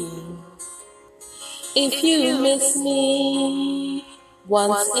me, if you miss me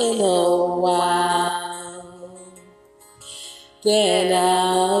once in a while, then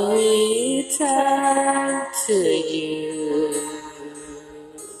I'll return to you.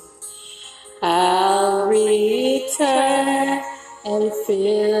 I'll return and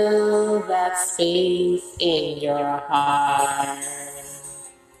fill that space in your heart.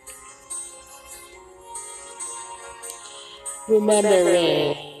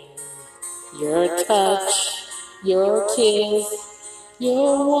 Remembering your touch, your kiss,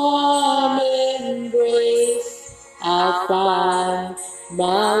 your warm embrace, I'll find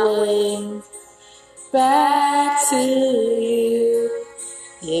my way back to you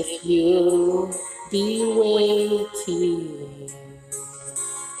if you'll be waiting.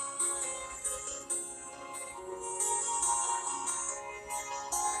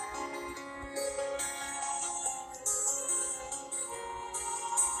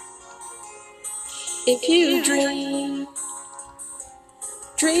 If you dream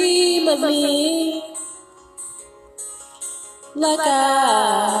of me like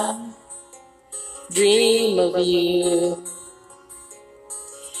I dream of you,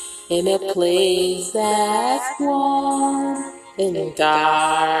 in a place that's warm and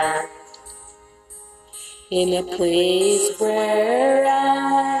dark, in a place where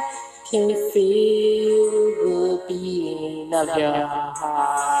I can feel the beating of your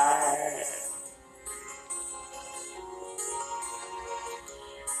heart.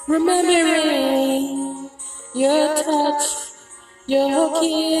 Remembering your touch, your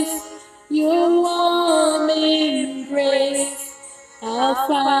kiss, your warm embrace, I'll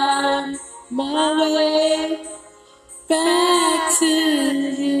find my way back to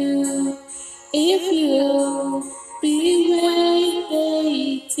you if you'll be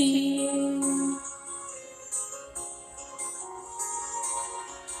waiting.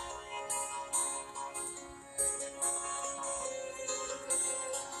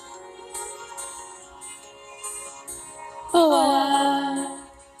 Oh, I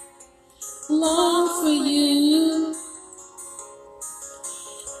long for you,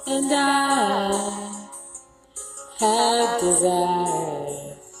 and I have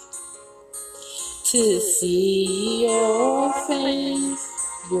desire to see your face,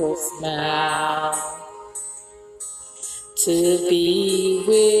 your smile, to be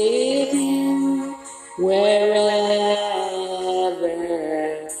with you wherever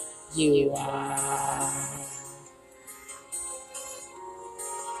you are.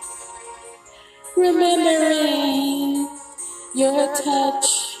 Remembering your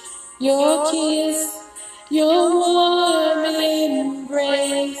touch, your kiss, your warm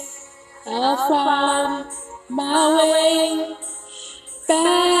embrace, I'll find my way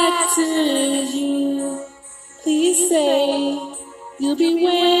back to you. Please say you'll be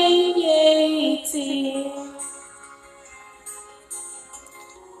waiting.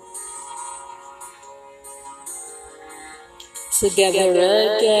 Together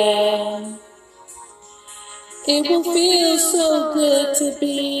again. It will feel so good to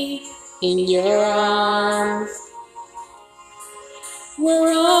be in your arms.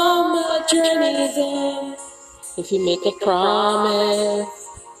 Where all my journeys end. If you make a promise,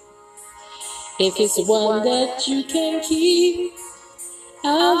 if it's one that you can keep,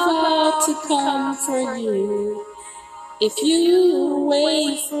 I'll vow to come for you if you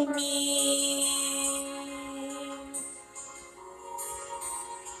wait for me.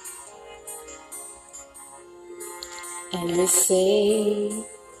 And you say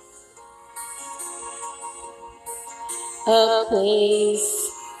a place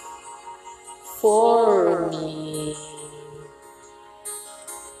for me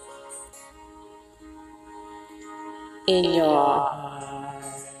in your heart.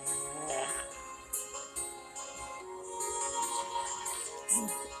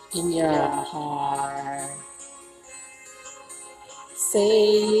 In your heart.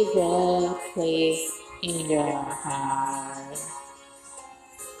 Save a place in your heart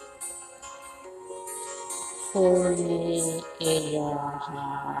for me in your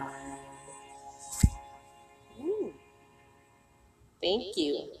heart. Thank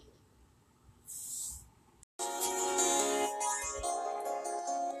you.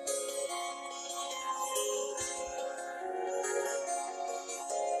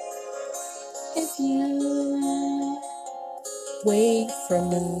 If you wait for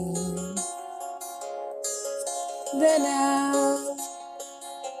me, then I'll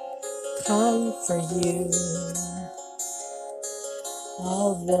come for you.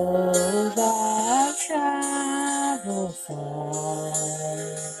 Although I've traveled far,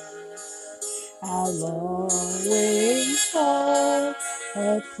 I'll always hold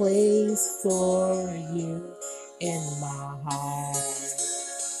a place for you in my heart.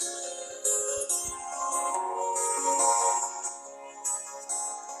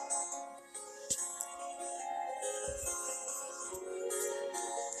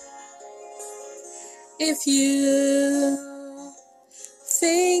 If you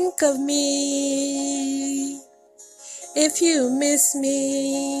think of me, if you miss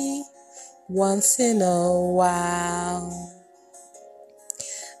me once in a while,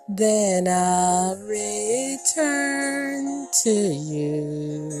 then I'll return to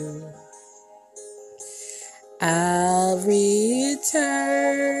you. I'll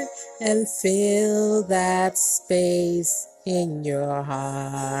return and fill that space in your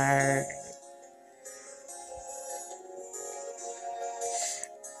heart.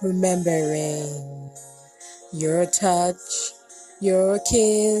 Remembering your touch, your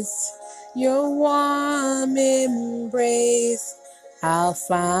kiss, your warm embrace, I'll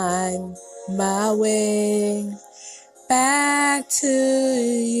find my way back to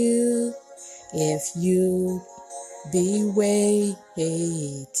you if you be waiting.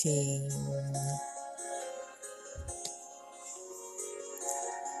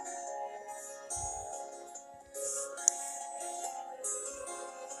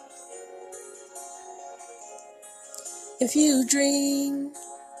 If you dream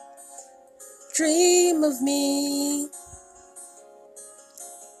of me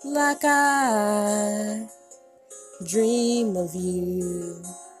like I dream of you,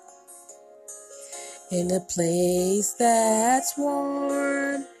 in a place that's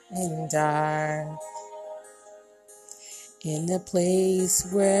warm and dark, in a place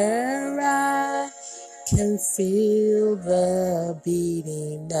where I can feel the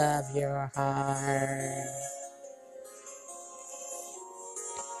beating of your heart.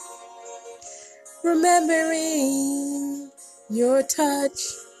 Remembering your touch,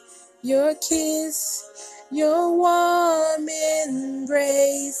 your kiss, your warm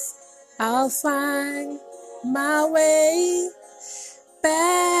embrace, I'll find my way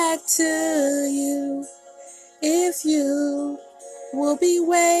back to you if you will be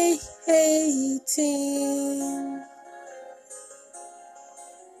waiting.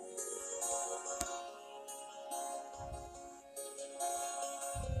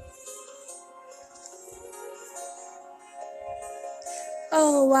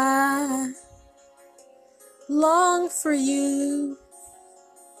 Oh, I long for you,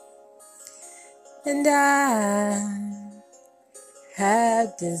 and I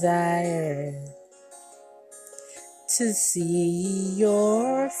have desire to see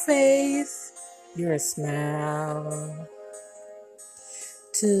your face, your smile,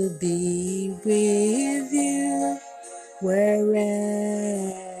 to be with you wherever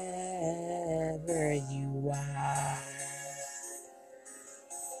you are.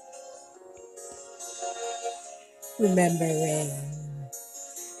 Remembering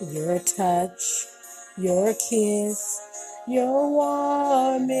your touch, your kiss, your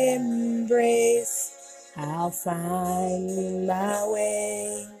warm embrace, I'll find my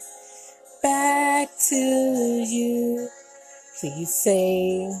way back to you. Please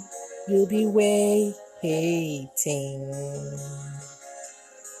say you'll be waiting.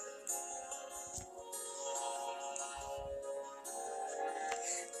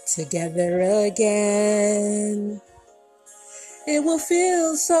 Together again. It will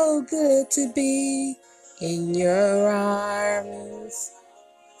feel so good to be in your arms,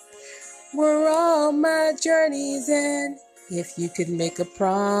 where all my journeys end. If you could make a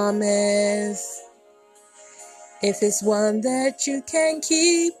promise, if it's one that you can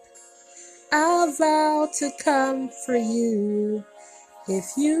keep, I'll vow to come for you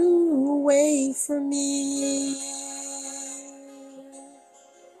if you wait for me.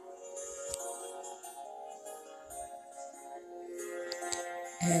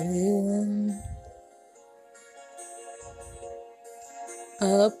 And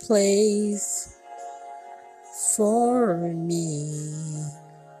a place for me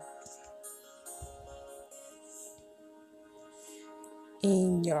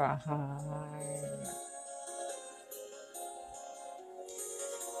in your heart.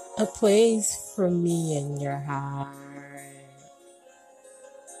 A place for me in your heart.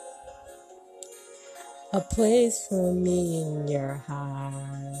 A place for me in your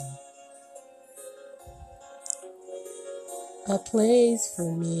heart. a place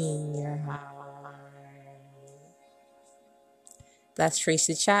for me in your heart. That's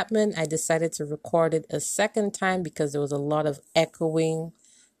Tracy Chapman. I decided to record it a second time because there was a lot of echoing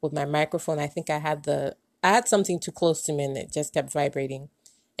with my microphone. I think I had something too close to me and it just kept vibrating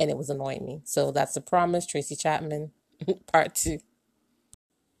and it was annoying me. So that's The Promise, Tracy Chapman, part 2.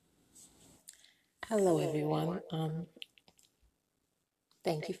 Hello everyone.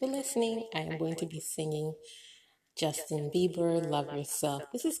 Thank you for listening. I am going to be singing Justin Bieber, Love Yourself.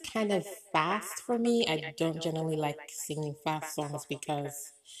 This is kind of fast for me. I don't generally like singing fast songs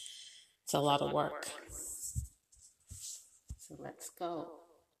because it's a lot of work. So let's go.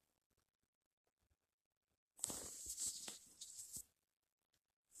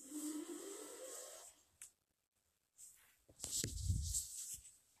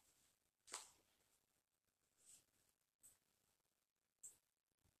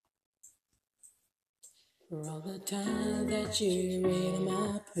 For all the time that you rain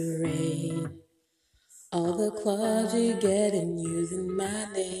on my parade, all the clubs you get and using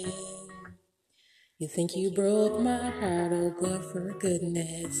my name. You think you broke my heart, oh God, for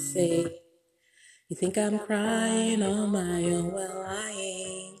goodness sake. You think I'm crying on my own, well I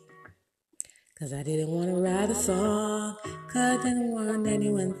ain't. 'Cause I didn't want to write a song, 'cause I didn't want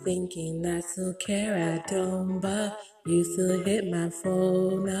anyone thinking I still care, I don't. But you still hit my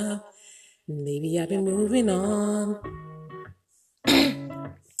phone up, and maybe I've been moving on.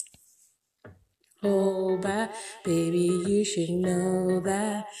 Oh, but baby, you should know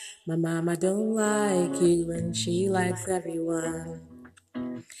that my mama don't like you and she likes everyone.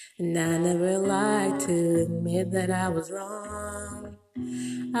 And I never like to admit that I was wrong.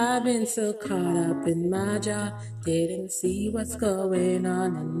 I've been so caught up in my job, didn't see what's going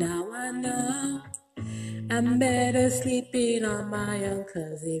on, and now I know I'm better sleeping on my own.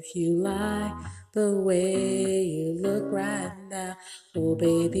 'Cause if you like the way you look right now, oh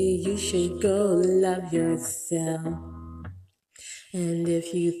baby, you should go love yourself. And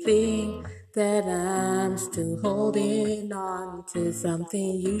if you think that I'm still holding on to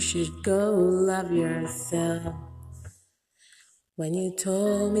something, you should go love yourself. When you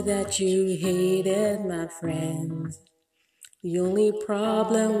told me that you hated my friends, the only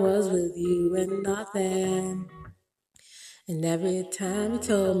problem was with you and not them. And every time you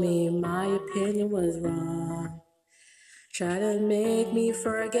told me my opinion was wrong, try to make me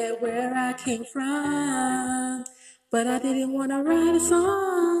forget where I came from. But I didn't want to write a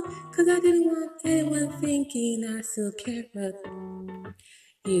song, 'cause I didn't want anyone thinking I still cared. But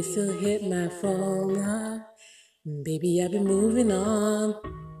you still hit my phone up, baby, I've been moving on.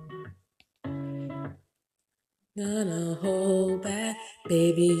 Gonna hold back,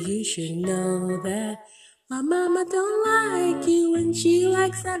 baby, you should know that my mama don't like you and she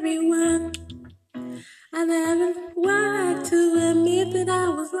likes everyone. I never wanted to admit that I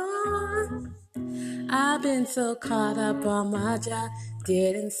was wrong. I've been so caught up on my job,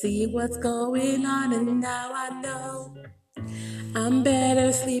 didn't see what's going on, and now I know I'm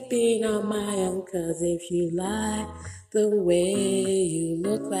better sleeping on my own. 'Cause if you like the way you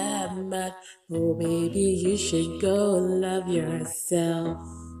look that much, oh baby, you should go love yourself.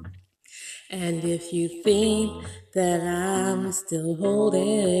 And if you think that I'm still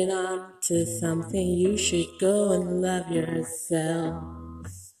holding on to something, you should go and love yourself.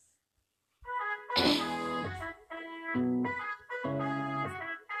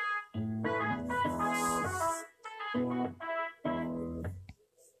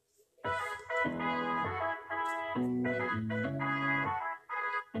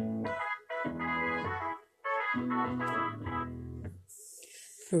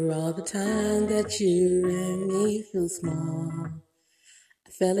 For all the time that you and me feel small, I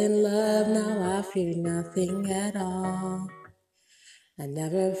fell in love, now I fear nothing at all. I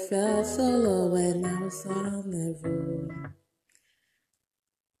never felt so low when I was on the road.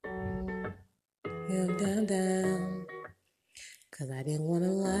 Down, down, 'cause I didn't want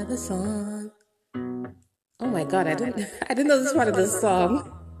to lie the song. Oh my God, I didn't know this part of the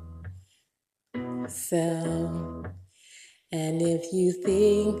song. So, and if you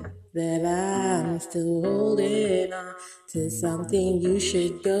think that I'm still holding on to something, you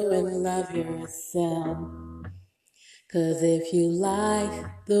should go and love yourself. 'Cause if you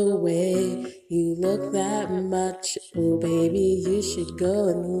like the way you look that much, oh baby, you should go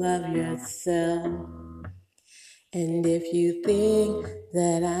and love yourself. And if you think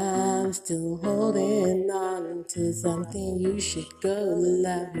that I'm still holding on to something, you should go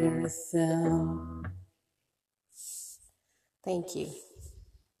love yourself. Thank you.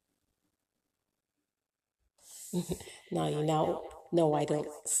 Now you know I don't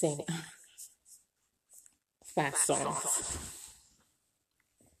sing fast songs.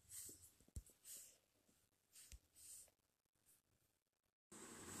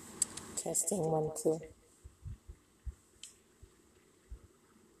 Testing 1, 2.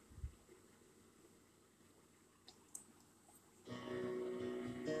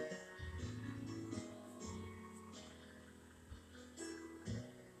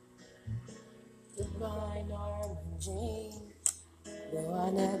 Goodbye, Norman Jean. Though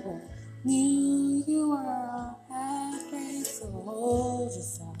I never knew you were halfway, so hold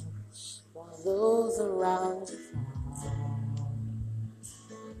yourself while those around you fall.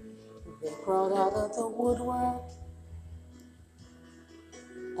 They crawled out of the woodwork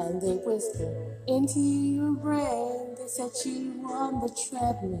and they whispered into your brain. They set you on the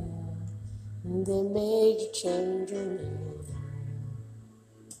treadmill and they made you change your name.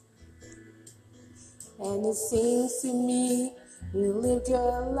 And it seems to me you lived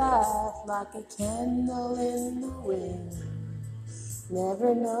your life like a candle in the wind,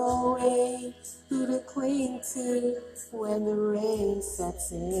 never knowing who to cling to when the rain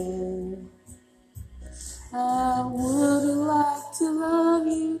sets in. I would have liked to love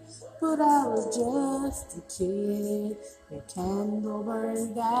you, but I was just a kid. Your candle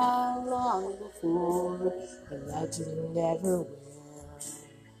burned out long before the legend ever will.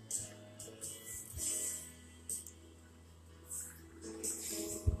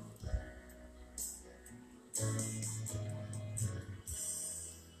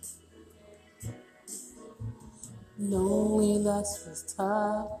 Loneliness was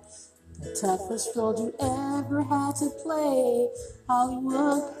tough, the toughest role you ever had to play.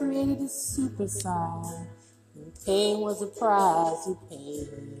 Hollywood created a superstar, and pain was a price you paid.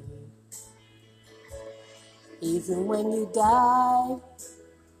 Even when you died,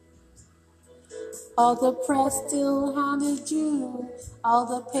 all the press still hounded you. All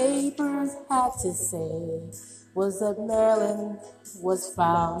the papers had to say was that Marilyn was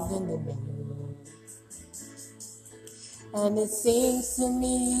found in the nude. And it seems to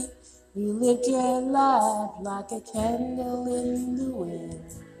me you lived your life like a candle in the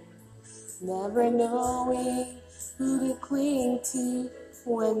wind, never knowing who to cling to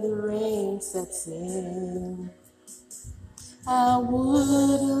when the rain sets in. I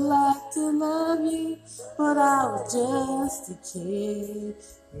would have liked to love you, but I was just a kid.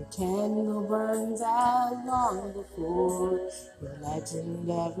 Your candle burns out long before the legend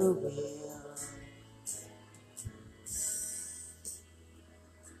ever will.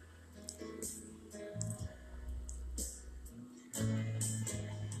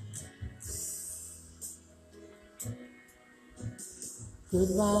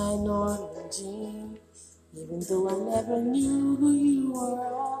 Goodbye, Norman Jean. Even though I never knew who you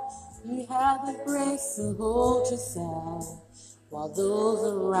were, you had the grace to hold yourself while those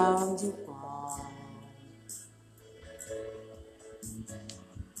around you fall.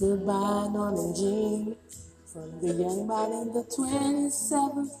 Goodbye, Norman Jean, from the young man in the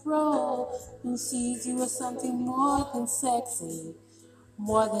 27th row who sees you as something more than sexy,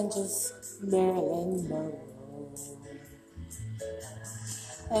 more than just Marilyn Monroe.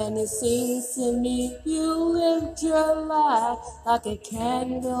 And it seems to me you lived your life like a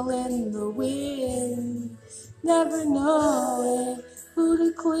candle in the wind, never knowing who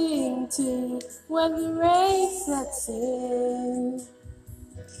to cling to when the rain sets in.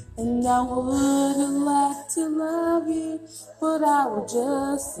 And I would have liked to love you, but I was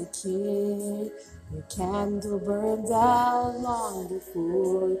just a kid. Your candle burned out long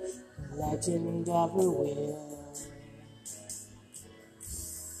before the legend ever will.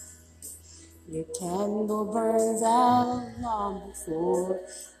 Your candle burns out long before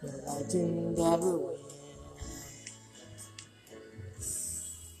the legend ever will.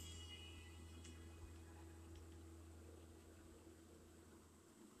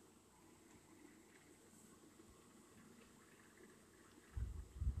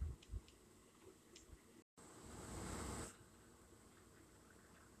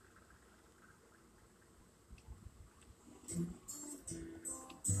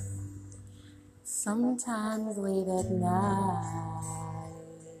 Sometimes late at night,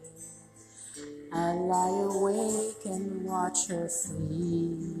 I lie awake and watch her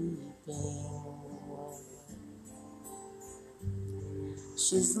sleeping.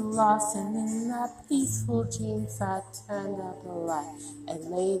 She's lost, and in that peaceful dreams I turned up the light and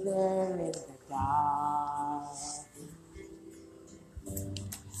lay there in the dark.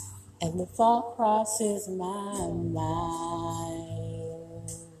 And the thought crosses my mind,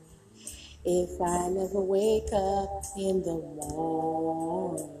 if I never wake up in the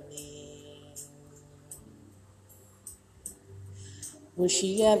morning, will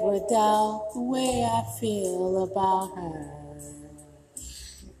she ever doubt the way I feel about her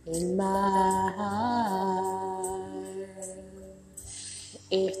in my heart?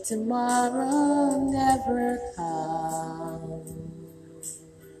 If tomorrow never comes,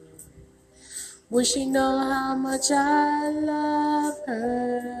 will she know how much I love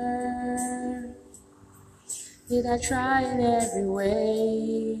her? Did I try in every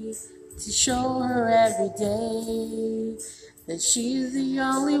way to show her every day that she's the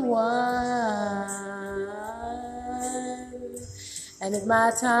only one? And if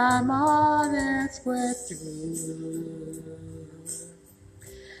my time on earth were through,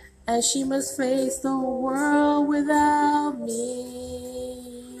 and she must face the world without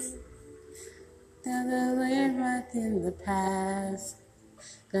me, that I live right in the past,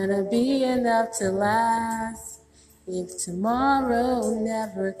 gonna be enough to last if tomorrow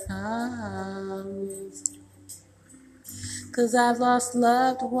never comes. 'Cause I've lost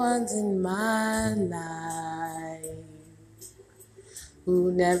loved ones in my life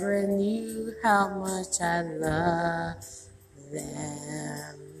who never knew how much I love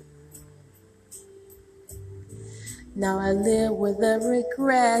them. Now I live with the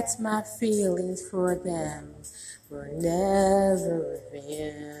regrets, my feelings for them were never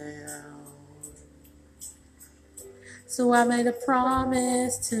revealed. So I made a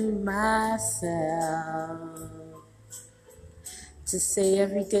promise to myself to say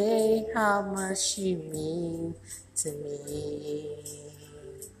every day how much she means to me,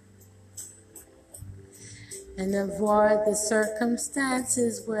 and avoid the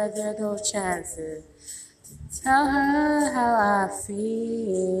circumstances where there are no chances to tell her how I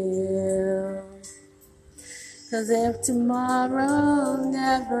feel. 'Cause if tomorrow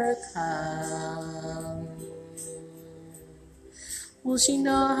never comes, will she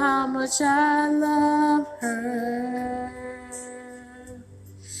know how much I love her?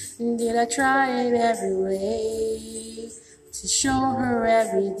 Did I try in every way to show her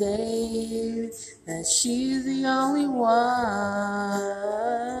every day that she's the only one?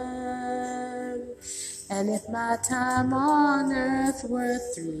 And if my time on earth were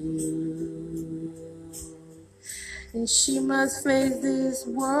through, and she must face this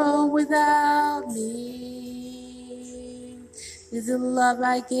world without me, is the love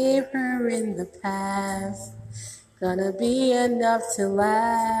I gave her in the past gonna be enough to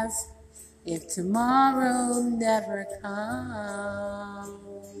last if tomorrow never comes?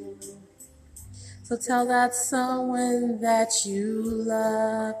 So tell that someone that you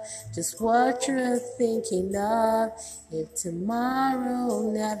love just what you're thinking of if tomorrow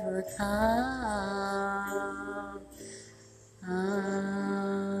never comes.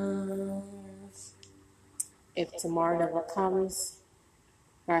 If tomorrow never comes,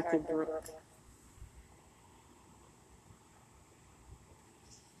 Arthur Brooke.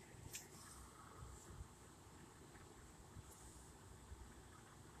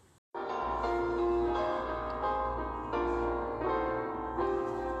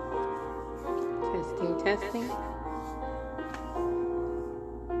 Testing.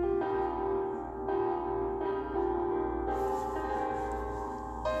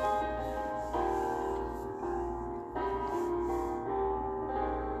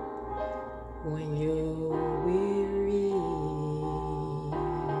 When you're weary,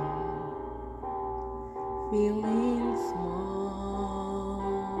 feeling small,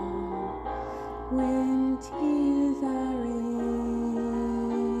 when tears are in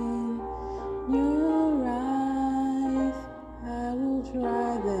your eyes, I will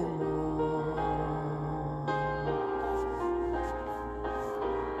dry them all.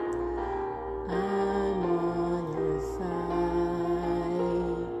 I'm on your side.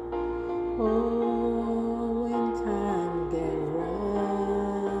 Oh, when times get rough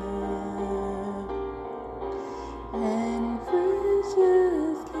and friends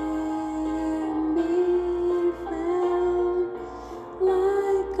just can't be found,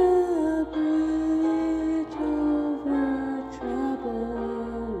 like a bridge over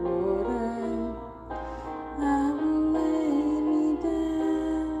troubled water, I will lay me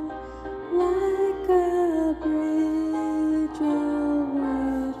down. Like a bridge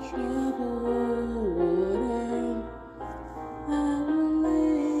over troubled water, I will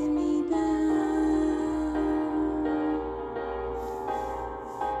lay me down.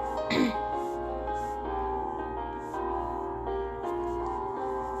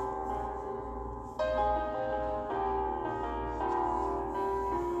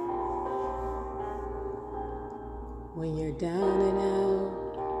 When you're down and out,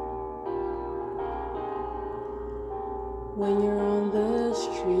 when you're on the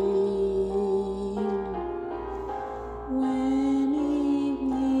street, when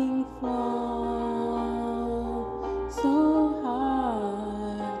evening falls so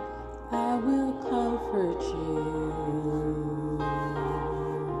hard, I will comfort you.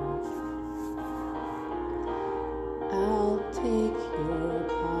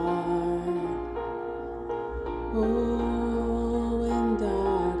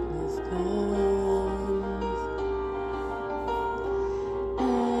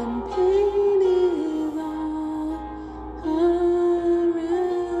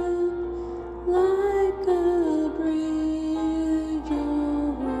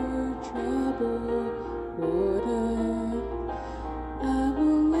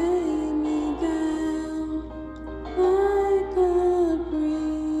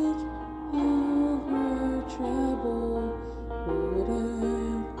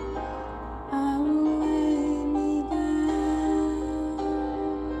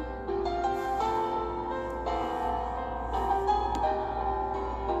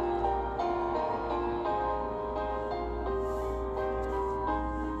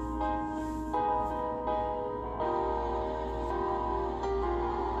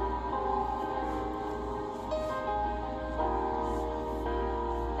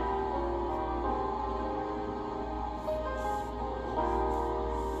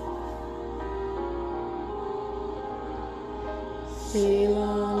 Sail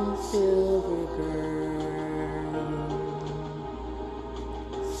on, silver girl,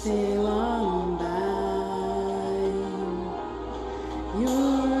 sail on by.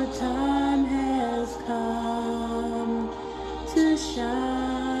 Your time has come to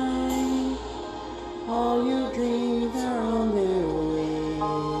shine. All your dreams are on their way.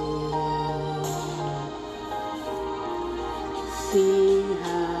 See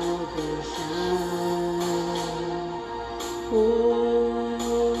how they shine. Oh,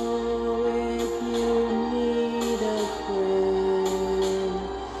 if you need a friend,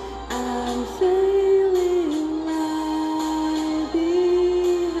 I'm sailing right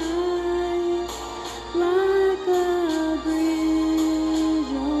behind, like a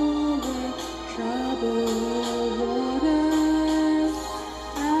bridge over troubled waters.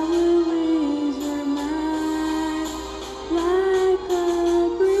 I will ease your mind, like a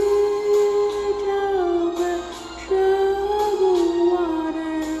bridge over troubled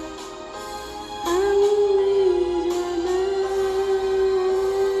water. I will ease your mind.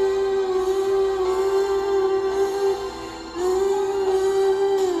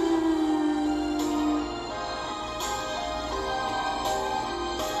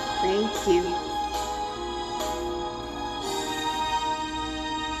 Thank you.